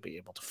where you'll be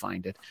able to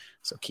find it,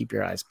 so keep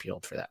your eyes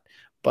peeled for that.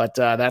 But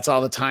that's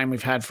all the time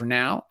we've had for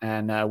now,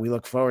 and we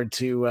look forward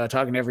to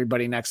talking to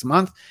everybody next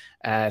month.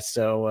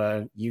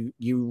 So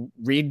you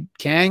read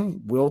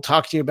Kang, we'll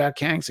talk to you about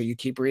Kang, so you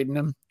keep reading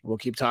them. We'll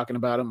keep talking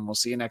about them, and we'll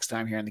see you next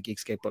time here on the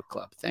Geekscape Book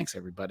Club. Thanks,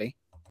 everybody.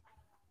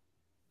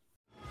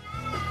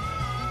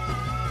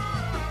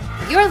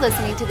 You're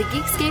listening to the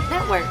Geekscape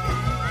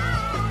Network.